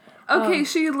her. Okay,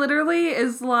 she literally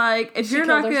is like, if you're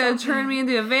not going to turn me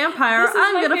into a vampire,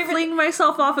 I'm going to fling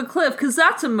myself off a cliff, because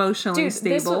that's emotionally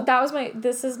stable.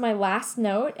 This is my last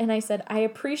note, and I said, I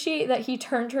appreciate that he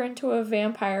turned her into a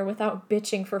vampire without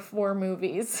bitching for 4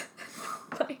 movies.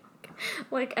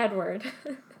 like Edward.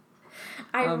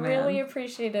 I really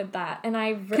appreciated that, and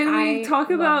Can we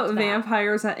talk about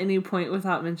vampires at any point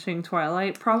without mentioning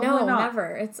Twilight? Probably not. No,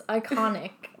 never. It's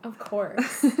iconic, of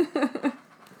course.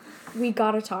 We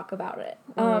gotta talk about it.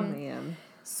 Man.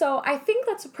 So I think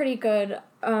that's a pretty good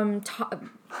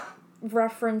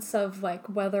reference of like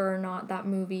whether or not that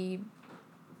movie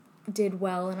did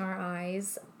well in our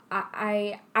eyes.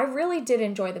 I really did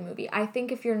enjoy the movie. I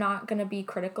think if you're not gonna be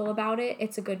critical about it,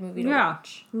 it's a good movie to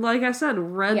watch. Like I said,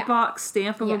 Redbox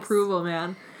stamp of approval,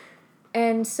 man.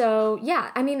 And so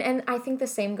and I think the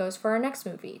same goes for our next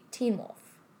movie, Teen Wolf,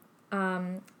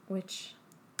 which.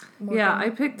 Morgan, I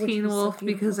picked Teen Wolf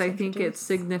because I think it's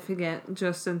significant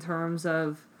just in terms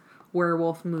of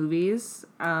werewolf movies,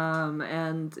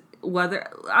 and whether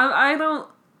I'm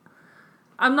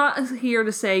not here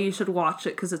to say you should watch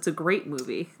it because it's a great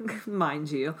movie,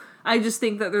 mind you. I just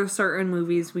think that there's certain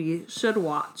movies we should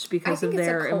watch because of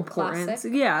their importance.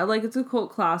 Classic. Yeah, like it's a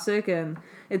cult classic, and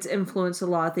it's influenced a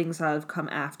lot of things that have come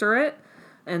after it.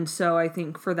 And so I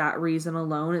think for that reason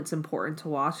alone, it's important to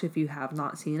watch if you have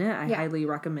not seen it. I highly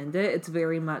recommend it. It's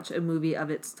very much a movie of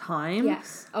its time.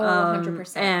 Yes. Oh,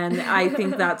 100%. And I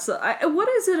think that's... what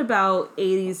is it about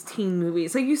 80s teen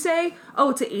movies? Like you say,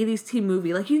 it's an 80s teen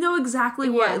movie. Like you know exactly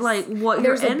what there's you're in for.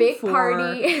 There's a big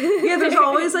party. Yeah, there's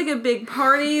always like a big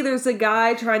party. There's a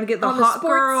guy trying to get the hot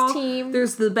girl. Team.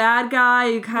 There's the bad guy.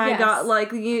 You kind of got like,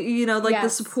 the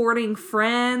supporting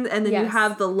friend. And then you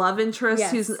have the love interest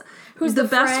who's the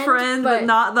best friend, but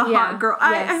not the hot girl.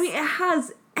 Yes. I mean, it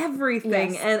has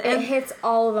everything. Yes. And it hits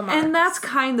all of the marks. And that's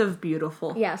kind of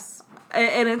beautiful. Yes.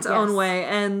 In its own way.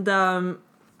 And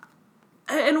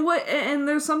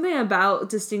there's something about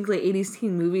distinctly 80s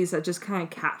teen movies that just kind of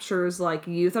captures, like,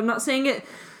 youth. I'm not saying it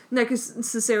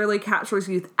necessarily captures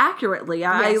youth accurately.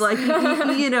 Yes.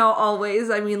 I always,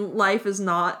 I mean, life is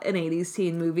not an 80s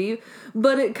teen movie,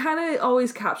 but it kind of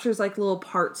always captures like little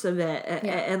parts of it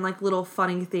and like little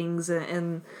funny things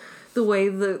and the way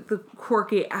the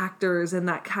quirky actors and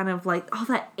that kind of like all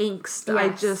that angst.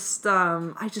 Yes.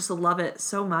 I just love it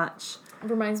so much. It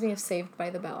reminds me of Saved by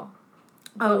the Bell.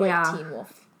 Teen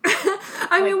Wolf.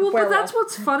 I mean, but that's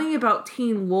what's funny about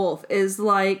Teen Wolf is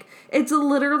like it's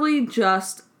literally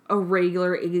just a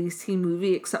regular 80s teen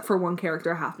movie, except for one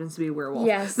character happens to be a werewolf.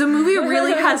 Yes. The movie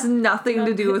really has nothing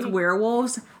to do with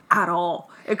werewolves at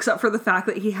all, except for the fact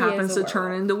that he happens to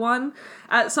turn into one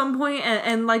at some point,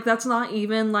 and like that's not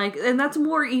even like, and that's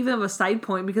more even of a side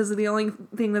point because the only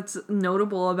thing that's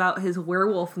notable about his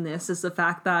werewolfness is the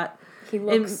fact that he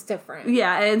looks different.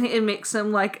 Yeah, and it makes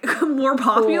him, like, more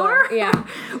popular. Cool. Yeah.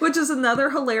 Which is another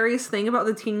hilarious thing about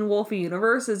the Teen Wolf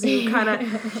universe, is you kind of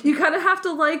have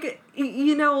to, like,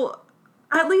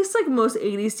 at least, like, most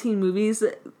 80s teen movies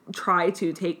try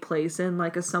to take place in,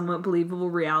 like, a somewhat believable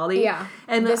reality. Yeah.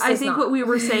 And I think what we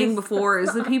were saying before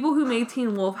is the people who made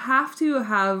Teen Wolf have to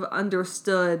have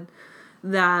understood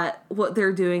that what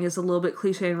they're doing is a little bit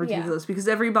cliche and ridiculous. Yeah. Because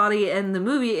everybody in the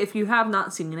movie, if you have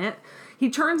not seen it, he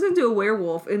turns into a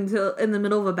werewolf in the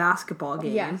middle of a basketball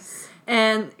game. Yes.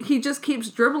 And he just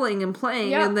keeps dribbling and playing,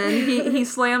 Yep. and then he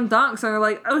slam dunks, and they're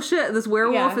like, oh shit, this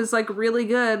werewolf is like really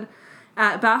good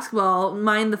at basketball.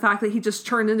 Mind the fact that he just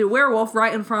turned into a werewolf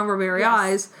right in front of our very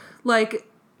eyes. Like,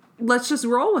 let's just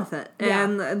roll with it. Yeah.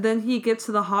 And then he gets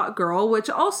to the hot girl, which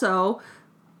also...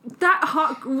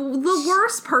 the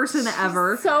worst person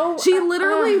ever. So she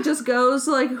literally just goes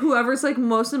like whoever's like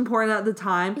most important at the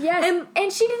time. Yes,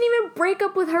 and she didn't even break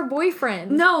up with her boyfriend.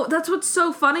 No, that's what's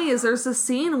so funny is there's a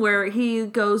scene where he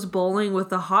goes bowling with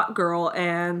the hot girl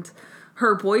and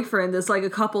her boyfriend is like a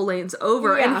couple lanes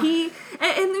over, and you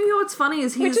know what's funny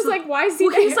is which is like, why is he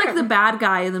there? He's like the bad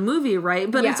guy in the movie,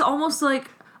 right? But it's almost like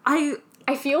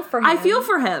I feel for him. I feel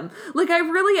for him. Like,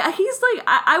 he's like,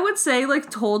 I would say, like,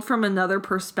 told from another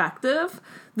perspective,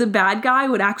 the bad guy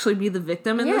would actually be the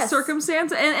victim in this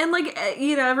circumstance. And, like,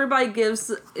 you know, everybody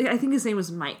gives, I think his name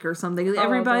was Mike or something.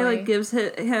 Everybody, like, gives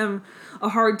him a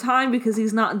hard time because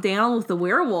he's not down with the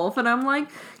werewolf. And I'm like,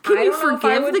 can you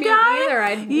forgive the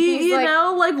guy? You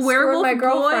know, like, werewolf my boy.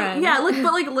 girlfriend. Yeah, like,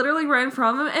 but, like, literally right in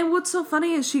front of him. And what's so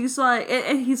funny is she's like,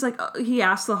 and he's like, he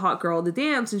asked the hot girl to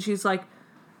dance, and she's like,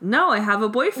 no, I have a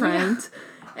boyfriend.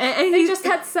 Yeah. And they just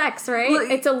had sex, right? Like,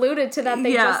 it's alluded to that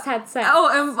they just had sex. Oh,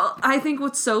 and I think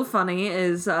what's so funny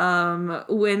is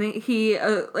when he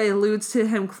alludes to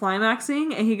him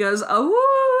climaxing and he goes,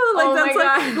 oh, like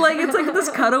that's like it's like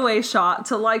this cutaway shot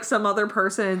to like some other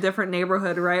person in a different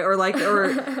neighborhood, right? Or like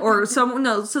or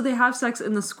some so they have sex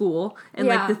in the school in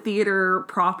like the theater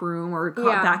prop room or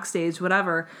backstage,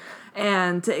 whatever.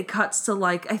 And it cuts to,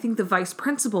 like, I think the vice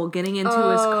principal getting into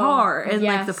his car in,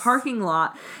 like, the parking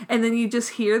lot. And then you just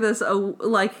hear this,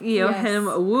 like, you know, him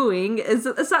wooing. Is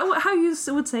that how you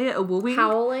would say it? A wooing?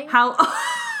 Howling?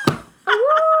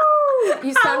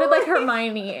 You sounded like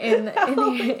Hermione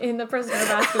in the Prisoner of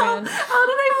Azkaban. How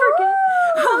did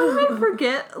I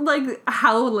forget, like,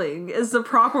 howling is the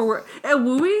proper word. And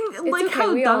wooing? Like, okay,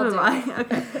 how dumb am I?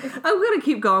 Okay. I'm going to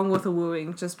keep going with a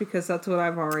wooing just because that's what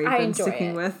I've already been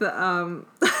sticking with.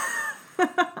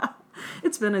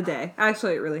 It's been a day.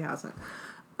 Actually, it really hasn't.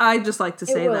 I just like to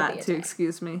say that to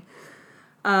excuse me.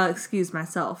 Excuse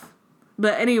myself.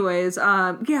 But anyways,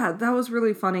 yeah, that was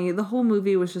really funny. The whole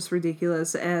movie was just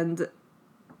ridiculous, and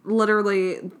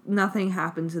literally nothing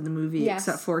happens in the movie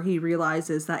except for he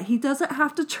realizes that he doesn't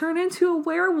have to turn into a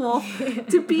werewolf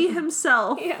to be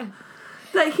himself. Yeah.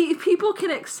 That people can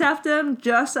accept him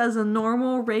just as a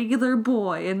normal, regular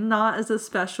boy and not as a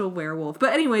special werewolf.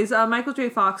 But anyways, Michael J.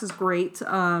 Fox is great.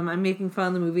 I'm making fun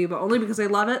of the movie, but only because I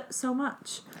love it so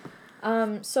much.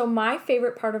 So my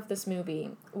favorite part of this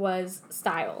movie was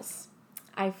Styles.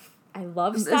 I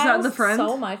love Styles. Is that the friend?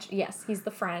 So much. Yes, he's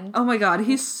the friend. Oh my god,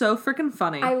 he's so freaking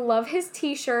funny. I love his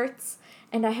t-shirts,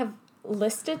 and I have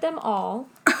listed them all.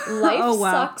 Life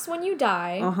sucks when you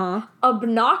die. Uh-huh.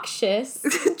 Obnoxious.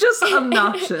 Just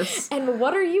obnoxious. And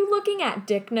what are you looking at,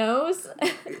 Dick Nose?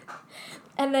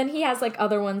 And then he has, like,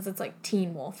 other ones that's, like,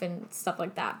 Teen Wolf and stuff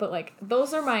like that. But, like,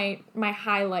 those are my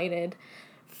highlighted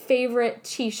favorite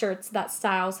t-shirts that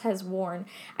Styles has worn.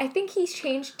 I think he's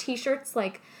changed t-shirts,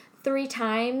 like, 3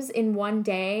 times in one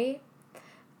day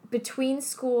between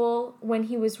school when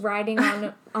he was riding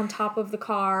on top of the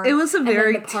car. It was a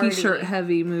very t-shirt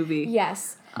heavy movie.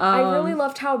 Yes. I really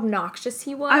loved how obnoxious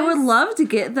he was. I would love to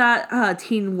get that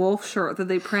Teen Wolf shirt that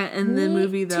they print in the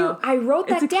movie, though. Too. I wrote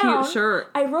that down. It's a cute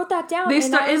shirt. I wrote that down. They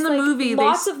start in the movie.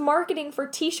 Lots of marketing for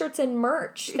t-shirts and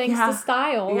merch thanks to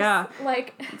Styles. Yeah.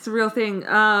 Like, it's a real thing.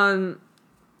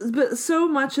 But so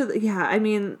much of I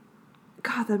mean,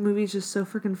 God, that movie's just so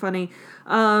freaking funny.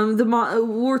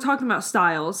 We're talking about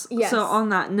Styles. Yes. So on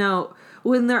that note,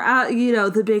 when they're at, you know,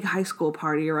 the big high school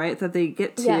party, right, that they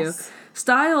get to,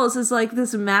 Styles is like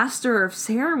this master of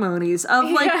ceremonies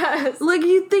of like, like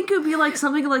you'd think it would be like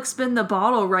something like spin the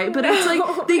bottle, right? But it's like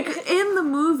in the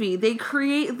movie, they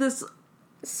create this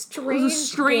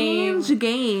strange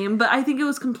game, but I think it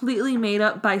was completely made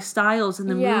up by Styles in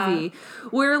the movie,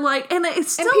 where like, and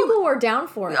it's still, and people were down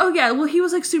for it. Oh yeah, well he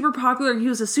was like super popular. He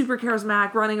was a super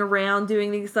charismatic, running around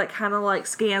doing these like kind of like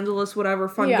scandalous, whatever,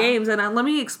 fun games. And let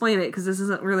me explain it because this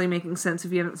isn't really making sense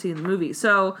if you haven't seen the movie.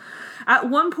 So, at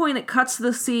one point it cuts to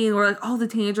the scene where like all the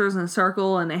teenagers in a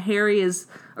circle and Harry's.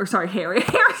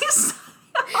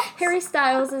 Harry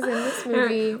Styles is in this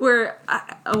movie. Where,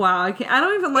 I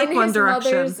don't even like One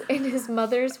Direction. In his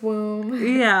mother's womb.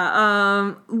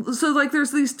 Yeah, so, like,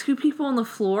 there's these 2 people on the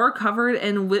floor covered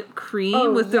in whipped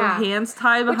cream with their hands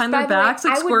tied behind their backs,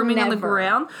 like, squirming on the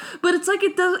ground. But it's like,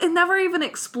 it never even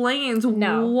explains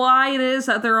why it is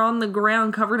that they're on the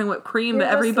ground covered in whipped cream, but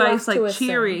everybody's, like,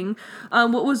 cheering.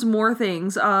 What was more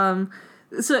things?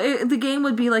 So the game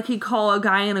would be like he'd call a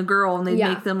guy and a girl, and they'd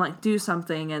Yeah. make them like do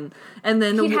something, and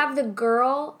then He'd have the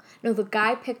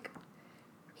guy pick.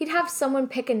 He'd have someone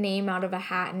pick a name out of a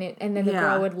hat, and then the Yeah.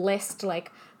 girl would list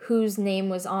like whose name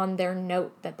was on their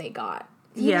note that they got.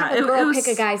 He'd yeah, have the girl was,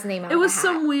 pick a guy's name out it of a was hat.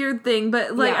 some weird thing,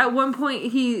 but like Yeah. at one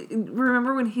point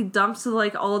remember when he dumps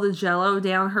like all the Jello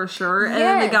down her shirt, and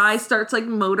then the Yes. guy starts like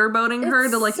motorboating her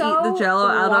It's to like eat so the Jello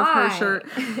out of her why? shirt,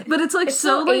 but it's like It's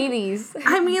so so like 80s.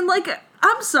 I mean, like,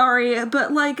 I'm sorry,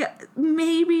 but like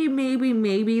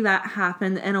maybe that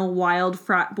happened in a wild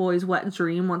frat boy's wet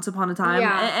dream once upon a time,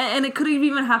 Yeah. and it could have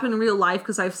even happened in real life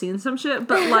because I've seen some shit,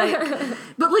 but like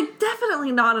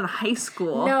definitely not in high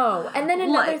school. No. And then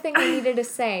another Like- thing I needed to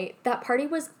say, that party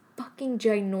was fucking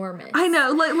ginormous. I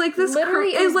know, like this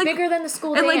Literally, it was like bigger than the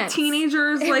school and dance. like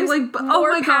teenagers, It like was oh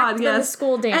more my packed god, than yes, the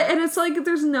school dance. and it's like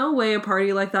there's no way a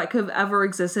party like that could have ever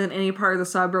existed in any part of the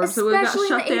suburbs. So it got Especially in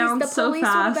shut the 80s, down the so police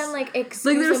fast. would have been like, Like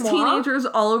excuse there's me. teenagers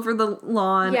all over the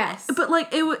lawn. Yes. But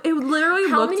like it literally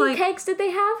How looked many like kegs did they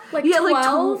have? Like yeah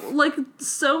 12? like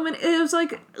so many. It was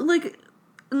like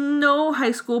no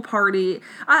high school party.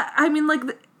 I mean like.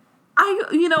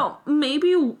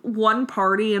 Maybe one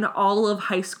party in all of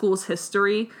high school's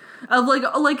history of like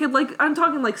I'm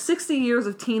talking like 60 years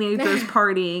of teenagers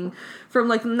partying from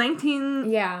like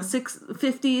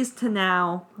 1950s to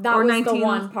now. That or was the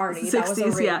one party. That was a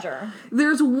 1960s, yeah. rager.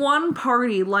 There's one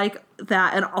party like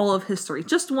that in all of history.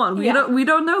 Just one. Yeah. We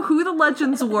don't know who the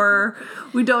legends were.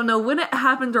 We don't know when it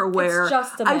happened or where.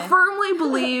 just a I myth. firmly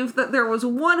believe that there was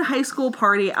one high school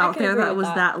party out can there agree that with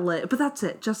was that. lit. But that's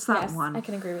it. Just that Yes, one. I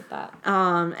can agree with that.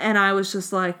 And I was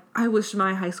just like, I wish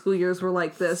my high school years were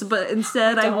like this. But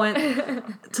instead I went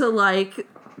to like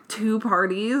 2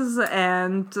 parties,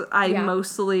 and I Yeah.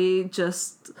 mostly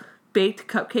just baked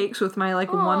cupcakes with my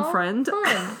like one Aw, friend. fun.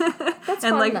 That's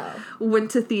and fun, like though.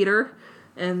 went to theater,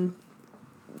 and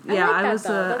yeah, like I that, was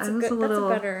though. That's I a was good- a that's a little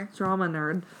better- drama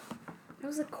nerd. I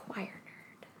was a choir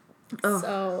nerd. Oh.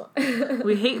 So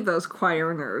We hate those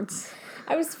choir nerds.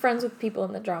 I was friends with people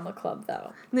in the drama club,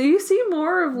 though. Now you see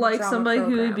more of like drama somebody who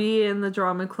program. would be in the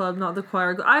drama club, not the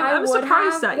choir. I'm would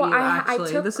surprised have- at well, you. I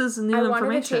Actually, took- this is new I wanted to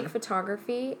information. take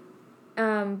photography,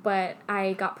 but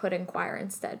I got put in choir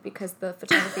instead because the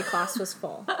photography class was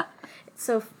full.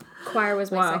 So choir was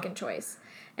my Wow. second choice.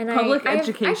 And Public I have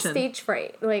education. stage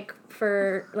fright, like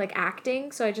for like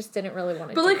acting, so I just didn't really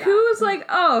want to. But do like, that. who was like,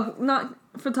 oh, not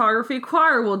photography,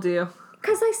 choir will do.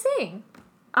 Because I sing,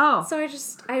 Oh, so I was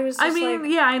just I mean, like,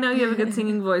 yeah, I know you have a good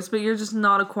singing voice, but you're just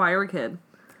not a choir kid.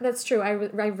 that's true. I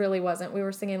really wasn't. We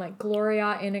were singing like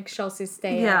Gloria in Excelsis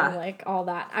Deo, Yeah. and like all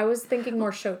that. I was thinking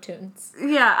more show tunes.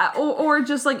 Yeah, or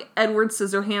just like Edward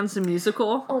Scissorhands the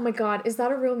musical. Oh my God, is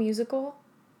that a real musical?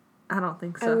 I don't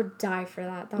think I so. would die for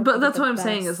that. That would But be that's the what I'm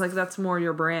saying best. is like that's more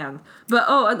your brand. But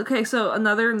okay, so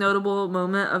another notable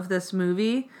moment of this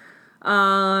movie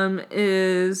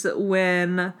is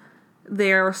when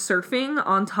they're surfing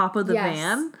on top of the Yes.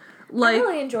 van. I Like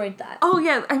really enjoyed that. oh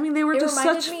yeah, I mean they were It just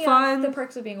reminded such me fun of The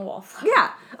Perks of Being a Wallflower. Yeah.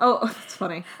 Oh, that's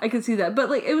funny. I can see that. But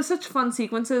like it was such fun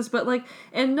sequences, but like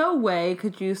in no way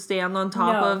could you stand on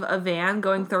top No. of a van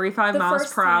going 35 The miles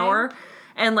first per hour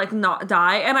and like not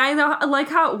die. And I know like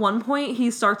how at one point he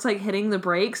starts like hitting the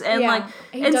brakes and Yeah, like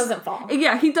he and- doesn't fall.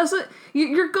 Yeah, he doesn't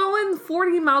you're going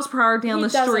 40 miles per hour down He the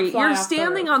doesn't street. fly You're off the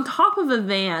standing roof. on top of a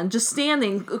van, just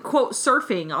standing, quote,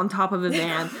 surfing on top of a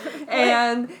van.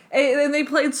 and they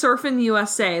played Surfin'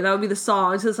 USA. That would be the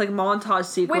song. It's this like montage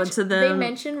sequence Which of them. they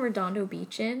mentioned Redondo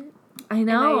Beach in. I And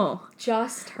know. I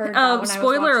just heard that when I was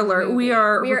Spoiler watching the alert, movie. we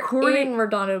are We recording- in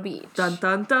Redondo Beach. Dun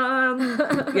dun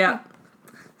dun. Yeah.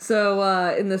 So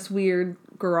in this weird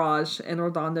garage in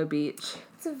Redondo Beach.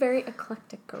 It's a very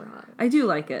eclectic garage. I do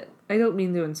like it. I don't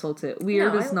mean to insult it.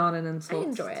 Weird No, is not an insult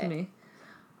enjoy to it. me.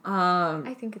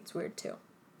 I think it's weird too.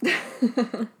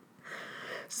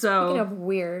 So Speaking of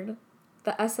weird,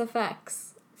 the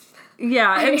SFX.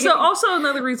 yeah, and so also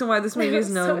another reason why this movie is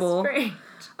So notable. strange.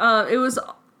 It was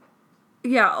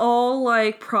all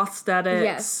like prosthetics.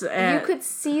 Yes, and you could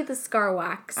see the scar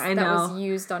wax I that know. was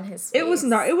used on his face. It was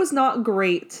not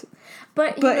great.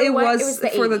 but you but know it what? was the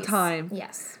for the 80s. time.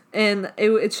 Yes, And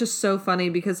it's just so funny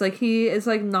because like he is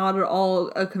like not at all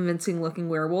a convincing looking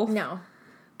werewolf. no.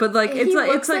 But like He it's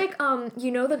looks like you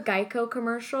know the Geico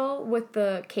commercial with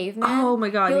the caveman. oh my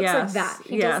god, he looks yes, like that.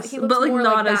 He yes, he looks but like more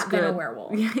not like as that good. than a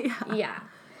werewolf. Yeah, Yeah,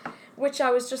 which I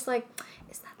was just like,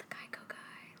 is that the Geico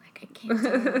guy? Like I can't.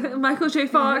 Tell. Michael J.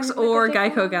 Fox Michael or J.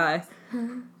 Geico Fox. guy.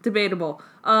 Debatable.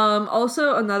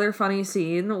 Also, another funny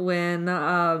scene when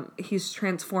he's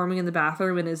transforming in the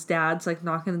bathroom and his dad's like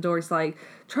knocking the door. He's like,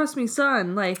 "Trust me,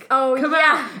 son. Like, come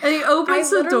out." And he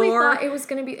opens the door.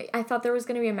 I thought there was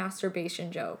gonna be a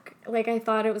masturbation joke. Like, I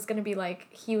thought it was gonna be like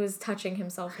he was touching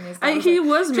himself and his dad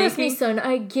Trust me, son.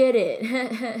 I get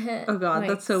it. Oh God, like,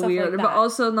 that's so weird, but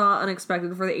also not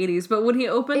unexpected for the 80s. But when he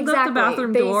opened up the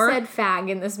bathroom door, they said fag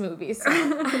in this movie, so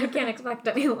I can't expect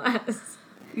any less.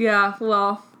 Yeah,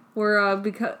 well, we're,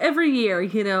 because every year,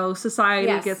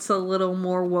 society gets a little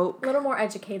more woke. A little more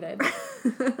educated.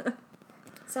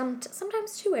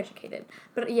 Sometimes too educated.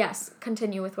 But yes,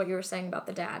 continue with what you were saying about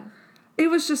the dad. It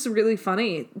was just really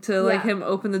funny to, him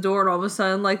open the door and all of a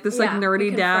sudden, this,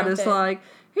 nerdy dad is like,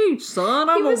 "Hey, son,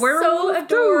 I'm a werewolf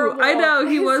too." I know,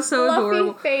 he was so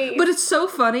adorable. Face. But it's so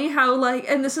funny how,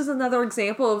 and this is another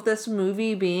example of this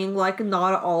movie being,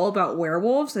 not all about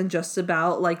werewolves and just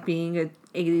about, being a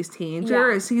 80s teenager.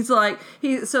 Is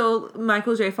so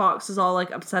Michael J. Fox is all,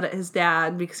 upset at his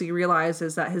dad because he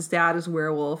realizes that his dad is a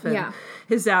werewolf and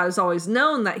his dad has always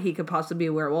known that he could possibly be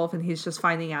a werewolf and he's just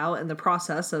finding out in the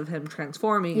process of him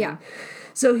transforming. Yeah. And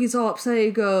so he's all upset.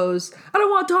 He goes, "I don't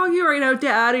want to talk to you right now,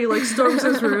 Dad." He storms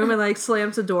his room and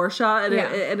slams the door shut,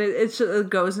 and it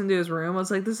goes into his room. I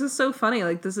was like, this is so funny.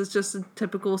 This is just a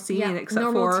typical scene, except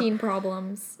normal for teen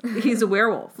problems. He's a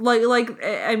werewolf.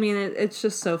 It's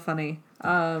just so funny.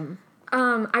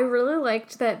 I really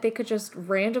liked that they could just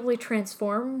randomly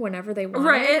transform whenever they wanted.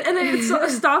 Right, and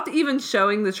it stopped even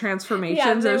showing the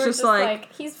transformations. It was just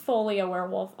he's fully a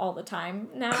werewolf all the time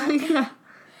now. Yeah.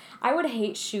 I would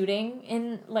hate shooting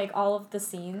in, all of the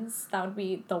scenes. That would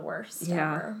be the worst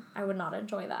ever. I would not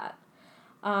enjoy that.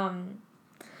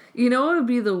 You know what would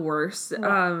be the worst?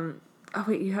 What? Oh,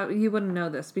 wait, you wouldn't know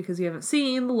this because you haven't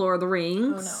seen The Lord of the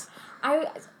Rings. Oh,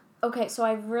 no. Okay, so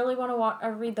I really want to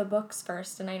read the books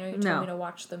first, and I know you told me to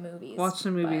watch the movies. Watch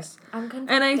the movies. I'm conflicted.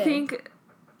 And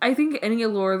I think any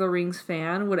Lord of the Rings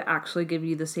fan would actually give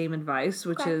you the same advice,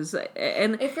 which is...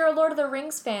 and if you're a Lord of the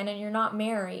Rings fan and you're not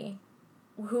Mary,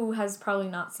 who has probably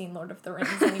not seen Lord of the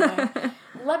Rings anyway,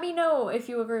 let me know if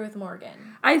you agree with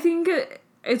Morgan. I think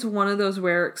it's one of those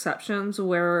rare exceptions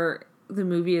where the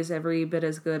movie is every bit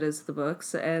as good as the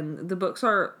books, and the books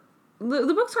are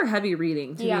heavy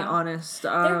reading, to be honest.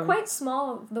 They're quite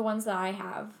small, the ones that I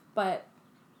have, but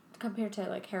compared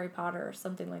to Harry Potter or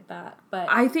something like that. But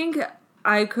I think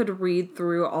I could read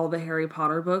through all the Harry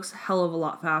Potter books hell of a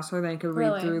lot faster than I could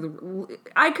read through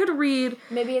I could read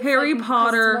Harry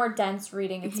Potter. It's more dense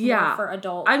reading. It's more for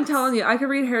adults. I'm telling you, I could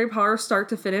read Harry Potter start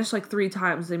to finish 3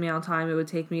 times the amount of time it would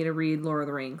take me to read Lord of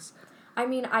the Rings. I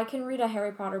mean, I can read a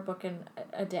Harry Potter book in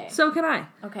a day. So can I.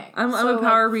 Okay. I'm a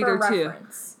power reader too.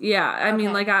 Reference. Yeah, I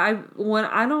mean,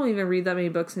 I don't even read that many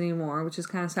books anymore, which is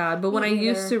kind of sad. But when I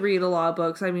used to read a lot of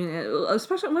books, I mean,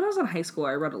 especially when I was in high school,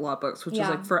 I read a lot of books, which is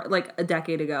for a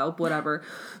decade ago, whatever.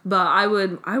 But I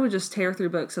would just tear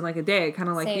through books in a day, kind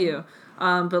of like you.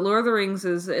 But Lord of the Rings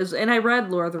is, and I read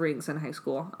Lord of the Rings in high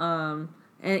school. And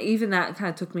even that kind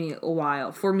of took me a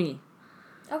while for me.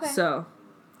 Okay. So.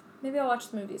 Maybe I'll watch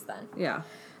the movies then. Yeah.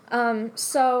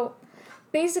 So,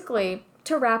 basically,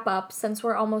 to wrap up, since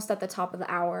we're almost at the top of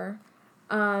the hour,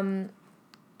 how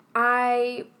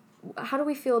do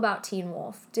we feel about Teen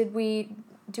Wolf? Do we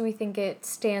think it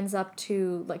stands up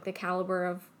to, the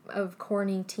caliber of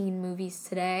corny teen movies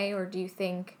today? Or do you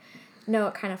think, no,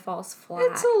 it kind of falls flat?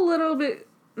 It's a little bit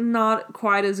not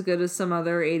quite as good as some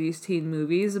other 80s teen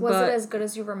movies. Was it as good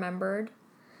as you remembered?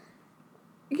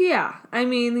 Yeah, I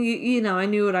mean, I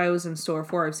knew what I was in store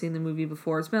for. I've seen the movie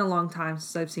before. It's been a long time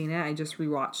since I've seen it. I just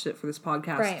rewatched it for this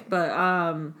podcast. Right. But,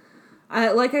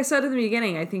 like I said in the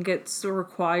beginning, I think it's a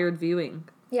required viewing.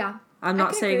 Yeah. I'm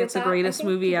not saying it's the greatest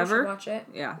movie ever. Should watch it.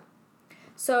 Yeah.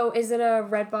 So, is it a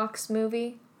Redbox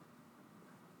movie?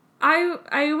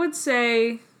 I would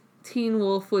say Teen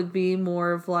Wolf would be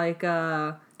more of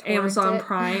Amazon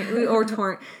Prime or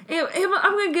torrent. I'm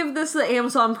gonna give this the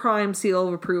Amazon Prime seal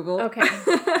of approval. Okay.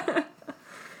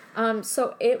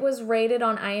 So it was rated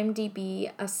on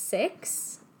IMDb a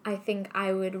 6. I think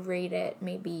I would rate it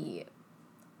maybe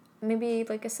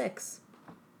a 6,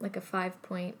 a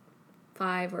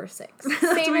 5.5 or 6.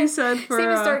 Same as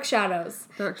Dark Shadows.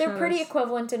 They're pretty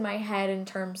equivalent in my head in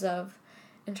terms of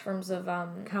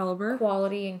caliber,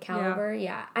 quality and caliber.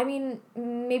 Yeah. I mean,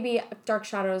 maybe Dark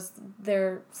Shadows,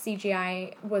 their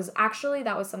CGI was actually,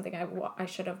 that was something I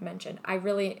should have mentioned. I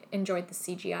really enjoyed the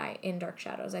CGI in Dark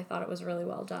Shadows. I thought it was really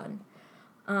well done.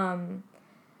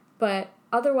 But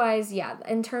otherwise, yeah,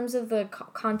 in terms of the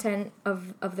content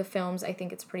of the films, I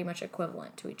think it's pretty much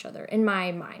equivalent to each other in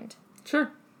my mind.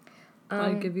 Sure.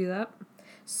 I'll give you that.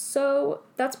 So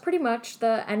that's pretty much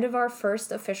the end of our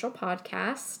first official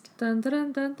podcast. Dun,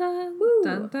 dun, dun, dun, Woo.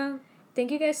 dun, dun.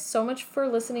 Thank you guys so much for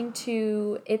listening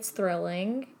to It's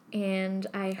Thrilling, and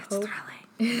I hope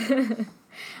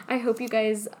I hope you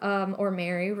guys or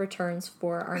Mary returns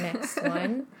for our next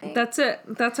one. That's it.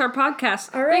 That's our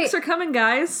podcast. All right. Thanks for coming,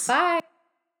 guys. Bye.